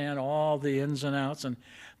understand all the ins and outs and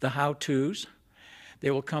the how-tos. They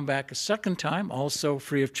will come back a second time, also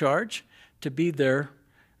free of charge, to be there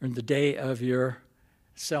on the day of your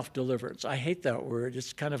self-deliverance. I hate that word.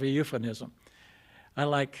 It's kind of a euphemism. I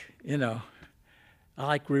like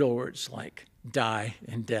real words like die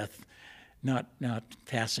and death, not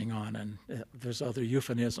passing on, and there's other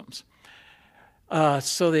euphemisms.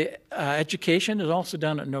 So the education is also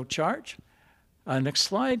done at no charge. Next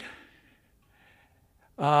slide.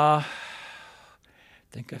 I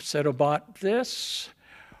think I've said about this.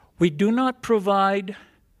 We do not provide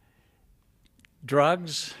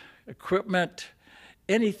drugs, equipment,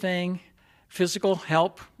 anything, physical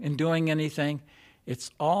help in doing anything.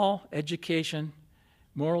 It's all education,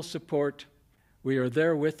 moral support. We are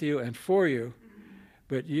there with you and for you,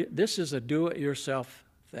 but this is a do-it-yourself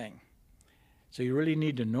thing. So you really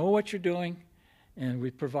need to know what you're doing, and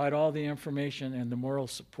we provide all the information and the moral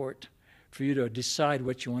support for you to decide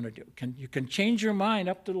what you want to do. You can change your mind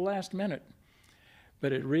up to the last minute,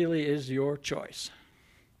 but it really is your choice.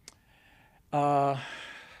 Next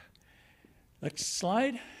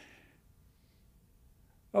slide.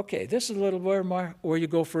 Okay, this is a little more where you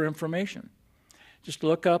go for information. Just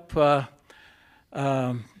look up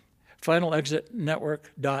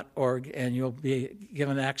finalexitnetwork.org, and you'll be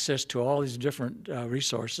given access to all these different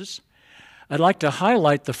resources. I'd like to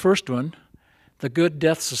highlight the first one, the Good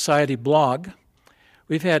Death Society blog.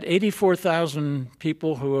 We've had 84,000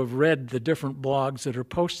 people who have read the different blogs that are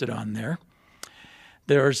posted on there.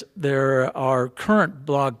 There are current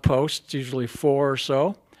blog posts, usually 4 or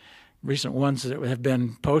so, recent ones that have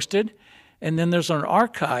been posted, and then there's an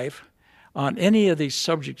archive on any of these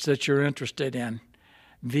subjects that you're interested in.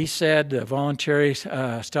 VSED, voluntary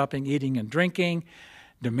stopping eating and drinking,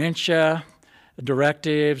 dementia,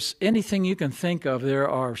 directives, anything you can think of. There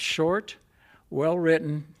are short,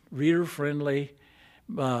 well-written, reader-friendly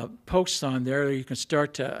posts on there. You can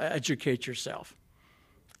start to educate yourself.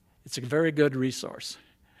 It's a very good resource.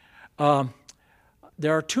 There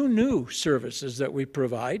are 2 new services that we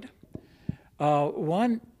provide.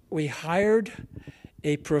 One, we hired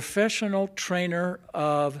a professional trainer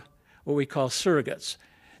of what we call surrogates.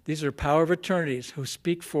 These are power of attorneys who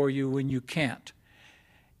speak for you when you can't.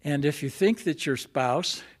 And if you think that your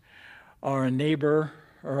spouse or a neighbor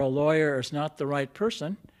or a lawyer is not the right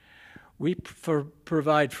person, we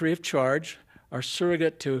provide free of charge our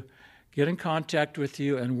surrogate to get in contact with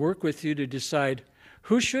you and work with you to decide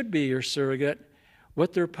who should be your surrogate,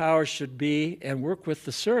 what their powers should be, and work with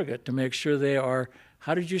the surrogate to make sure they are,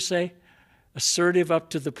 how did you say, assertive up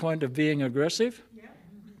to the point of being aggressive? Yeah.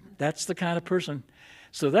 That's the kind of person.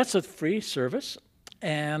 So that's a free service.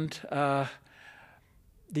 And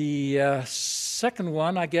the second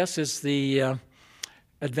one, I guess, is the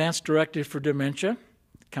Advanced Directive for Dementia.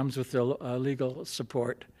 It comes with the legal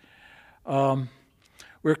support.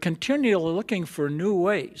 We're continually looking for new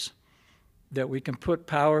ways that we can put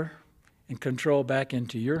power and control back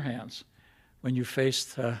into your hands when you face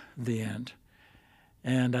the end.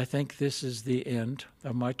 And I think this is the end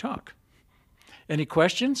of my talk. Any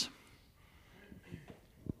questions?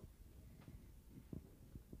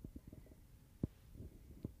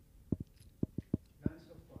 None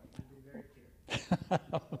so far. You've been very clear.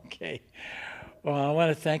 Okay. Well, I want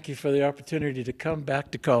to thank you for the opportunity to come back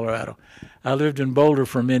to Colorado. I lived in Boulder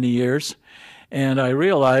for many years, and I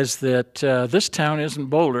realized that this town isn't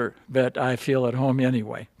Boulder, but I feel at home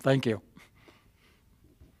anyway. Thank you.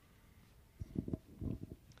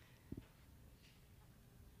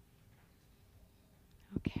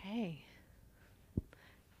 Okay.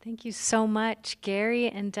 Thank you so much, Gary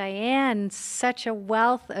and Diane. Such a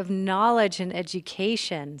wealth of knowledge and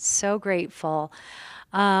education. So grateful.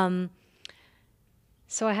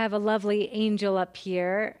 So I have a lovely angel up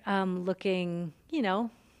here looking,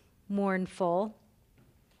 mournful,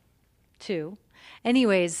 too.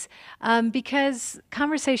 Anyways, because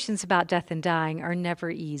conversations about death and dying are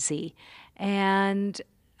never easy. And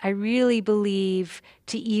I really believe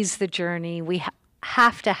to ease the journey, we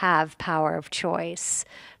have to have power of choice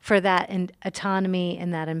for that autonomy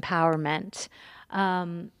and that empowerment.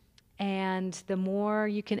 And the more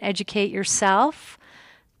you can educate yourself,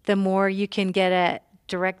 the more you can get a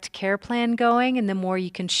direct care plan going, and the more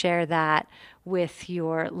you can share that with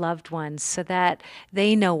your loved ones so that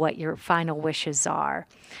they know what your final wishes are.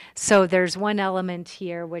 So there's one element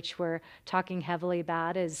here which we're talking heavily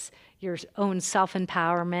about is your own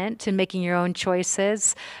self-empowerment and making your own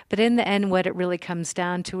choices. But in the end, what it really comes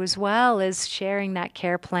down to as well is sharing that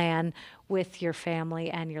care plan with your family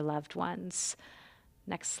and your loved ones.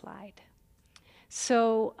 Next slide.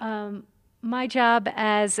 So my job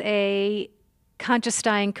as a conscious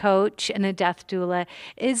dying coach and a death doula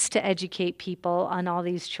is to educate people on all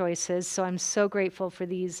these choices. So I'm so grateful for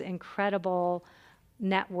these incredible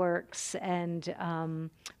networks and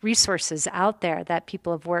resources out there that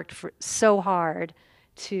people have worked so hard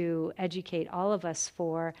to educate all of us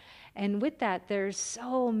for. And with that, there's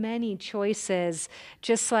so many choices,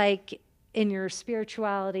 just like in your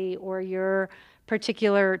spirituality or your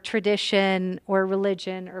particular tradition or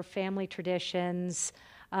religion or family traditions.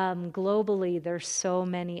 Globally, there's so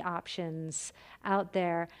many options out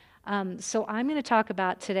there. So I'm going to talk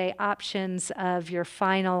about today options of your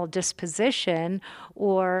final disposition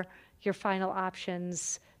or your final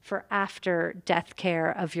options for after death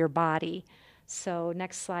care of your body. So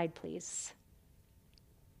next slide, please.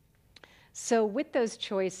 So with those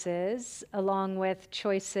choices, along with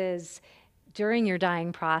choices during your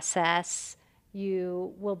dying process,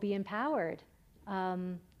 you will be empowered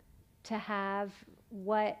to have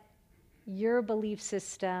what your belief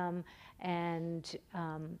system and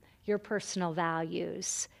your personal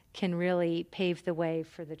values can really pave the way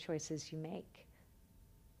for the choices you make.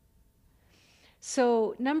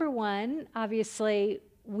 So number one, obviously,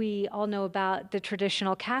 we all know about the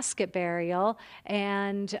traditional casket burial,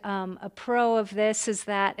 and a pro of this is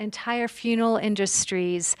that entire funeral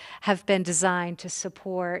industries have been designed to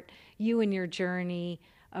support you and your journey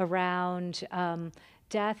around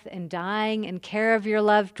death and dying and care of your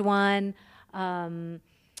loved one,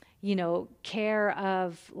 care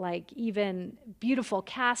of like even beautiful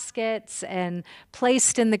caskets and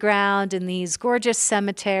placed in the ground in these gorgeous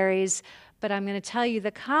cemeteries. But I'm going to tell you the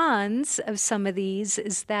cons of some of these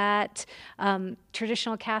is that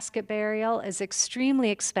traditional casket burial is extremely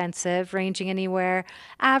expensive, ranging anywhere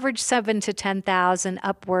average $7,000 to $10,000,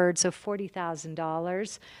 upwards of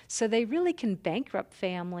 $40,000. So they really can bankrupt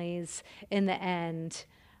families in the end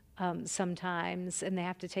sometimes, and they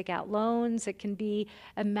have to take out loans. It can be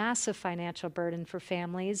a massive financial burden for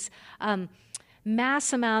families.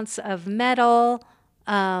 Mass amounts of metal.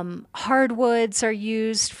 Hardwoods are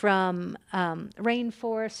used from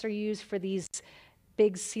rainforests are used for these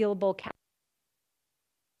big sealable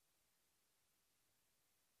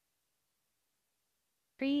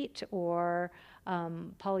concrete or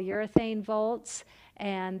polyurethane vaults,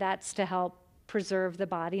 and that's to help preserve the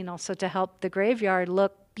body and also to help the graveyard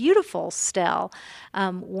look beautiful still.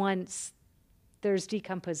 Once there's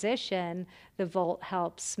decomposition, the vault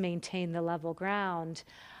helps maintain the level ground.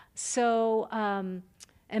 So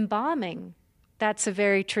embalming, that's a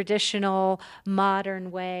very traditional,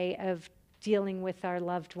 modern way of dealing with our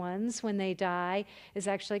loved ones when they die, is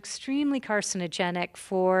actually extremely carcinogenic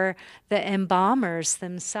for the embalmers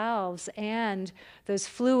themselves, and those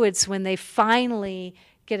fluids, when they finally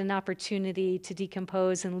get an opportunity to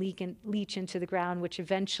decompose and leach into the ground, which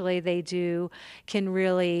eventually they do, can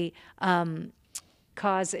really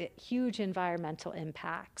cause huge environmental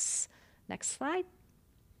impacts. Next slide.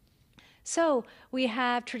 So we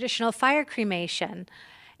have traditional fire cremation.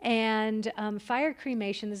 And fire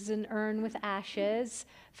cremation, this is an urn with ashes.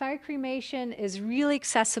 Fire cremation is really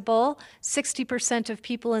accessible. 60% of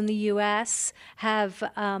people in the U.S.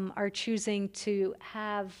 are choosing to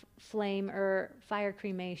have flame or fire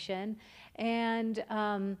cremation. And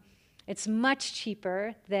it's much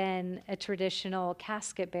cheaper than a traditional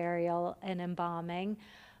casket burial and embalming.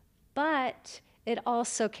 But it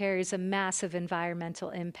also carries a massive environmental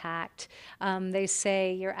impact. They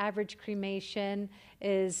say your average cremation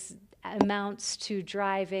amounts to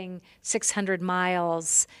driving 600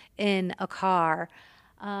 miles in a car.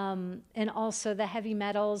 And also the heavy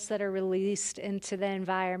metals that are released into the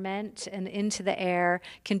environment and into the air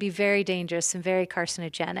can be very dangerous and very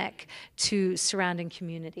carcinogenic to surrounding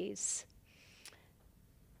communities.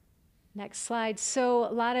 Next slide. So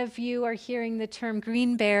a lot of you are hearing the term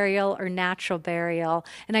green burial or natural burial,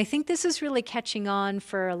 and I think this is really catching on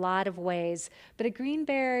for a lot of ways. But a green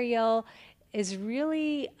burial is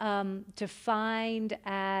really defined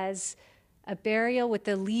as a burial with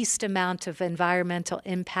the least amount of environmental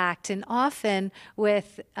impact, and often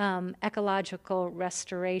with ecological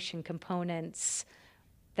restoration components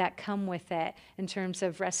that come with it in terms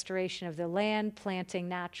of restoration of the land, planting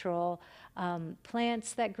natural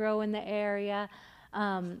plants that grow in the area.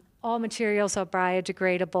 All materials are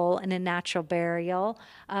biodegradable in a natural burial.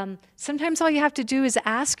 Sometimes all you have to do is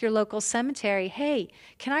ask your local cemetery, hey,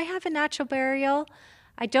 can I have a natural burial?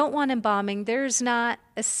 I don't want embalming. There's not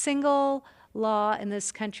a single law in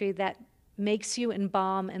this country that makes you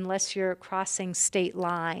embalm unless you're crossing state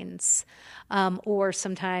lines, or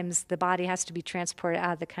sometimes the body has to be transported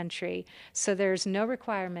out of the country. So there's no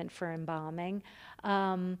requirement for embalming.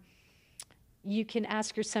 You can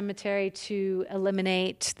ask your cemetery to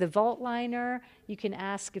eliminate the vault liner. You can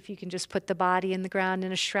ask if you can just put the body in the ground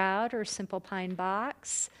in a shroud or a simple pine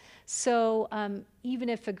box. So even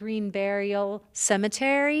if a green burial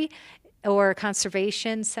cemetery or a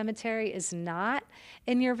conservation cemetery is not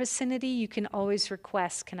in your vicinity, you can always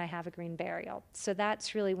request, can I have a green burial? So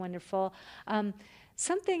that's really wonderful.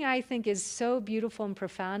 Something I think is so beautiful and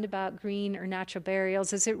profound about green or natural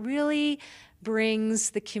burials is it really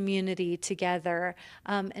brings the community together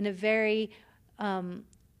in a very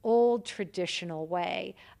old traditional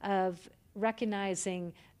way of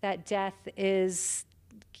recognizing that death is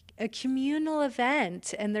a communal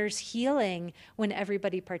event and there's healing when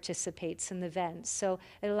everybody participates in the event. So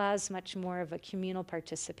it allows much more of a communal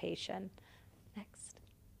participation. Next.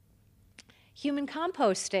 Human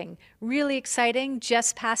composting, really exciting,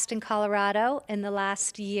 just passed in Colorado in the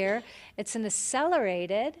last year. It's an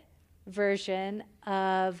accelerated version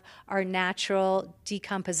of our natural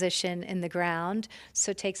decomposition in the ground.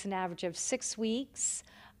 So it takes an average of 6 weeks.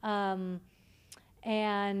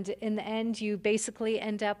 And in the end, you basically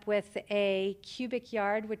end up with a cubic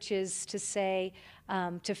yard, which is to say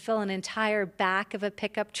to fill an entire back of a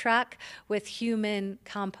pickup truck with human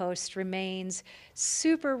compost remains,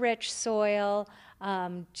 super rich soil,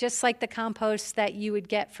 just like the compost that you would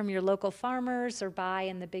get from your local farmers or buy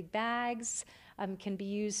in the big bags. Can be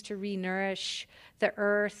used to re-nourish the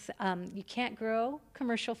earth. You can't grow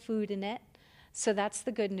commercial food in it. So that's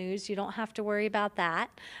the good news. You don't have to worry about that,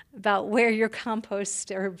 about where your compost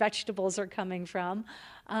or vegetables are coming from.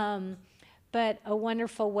 But a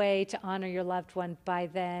wonderful way to honor your loved one by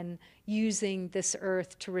then using this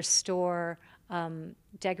earth to restore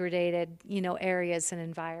degraded, areas and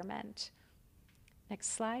environment.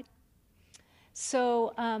 Next slide.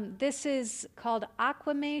 So this is called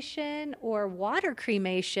aquamation or water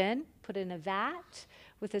cremation, put in a vat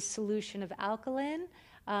with a solution of alkaline.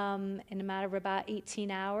 In a matter of about 18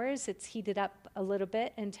 hours, it's heated up a little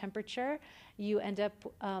bit in temperature. You end up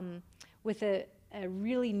with a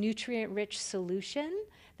really nutrient-rich solution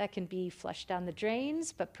that can be flushed down the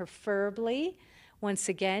drains, but preferably, once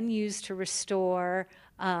again, used to restore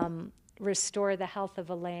the health of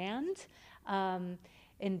a land.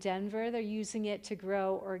 In Denver, they're using it to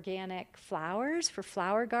grow organic flowers for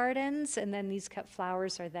flower gardens, and then these cut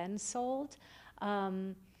flowers are then sold.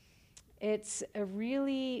 It's a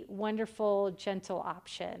really wonderful, gentle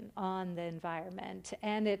option on the environment,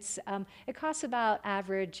 and it costs about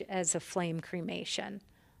average as a flame cremation.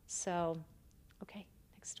 So, okay,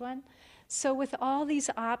 next one. So with all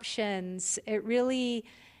these options, it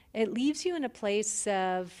leaves you in a place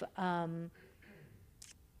of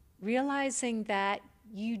realizing that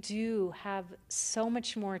you do have so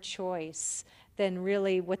much more choice than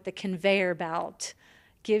really what the conveyor belt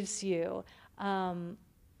gives you.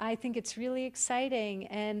 I think it's really exciting,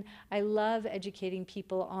 and I love educating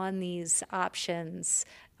people on these options,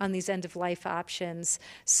 on these end-of-life options.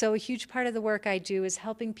 So a huge part of the work I do is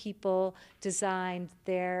helping people design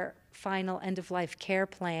their final end-of-life care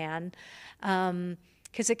plan,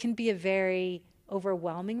 because it can be a very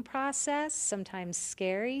overwhelming process, sometimes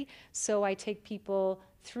scary. So I take people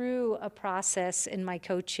through a process in my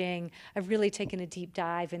coaching. I've really taken a deep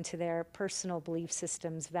dive into their personal belief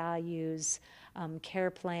systems, values,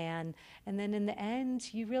 care plan. And then in the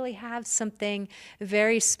end, you really have something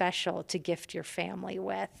very special to gift your family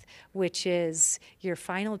with, which is your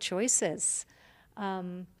final choices.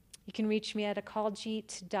 You can reach me at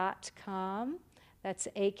akaljeet.com. That's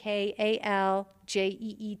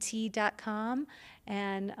AKALJEET.com.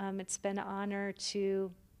 And it's been an honor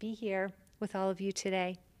to be here with all of you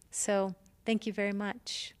today. So thank you very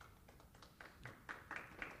much.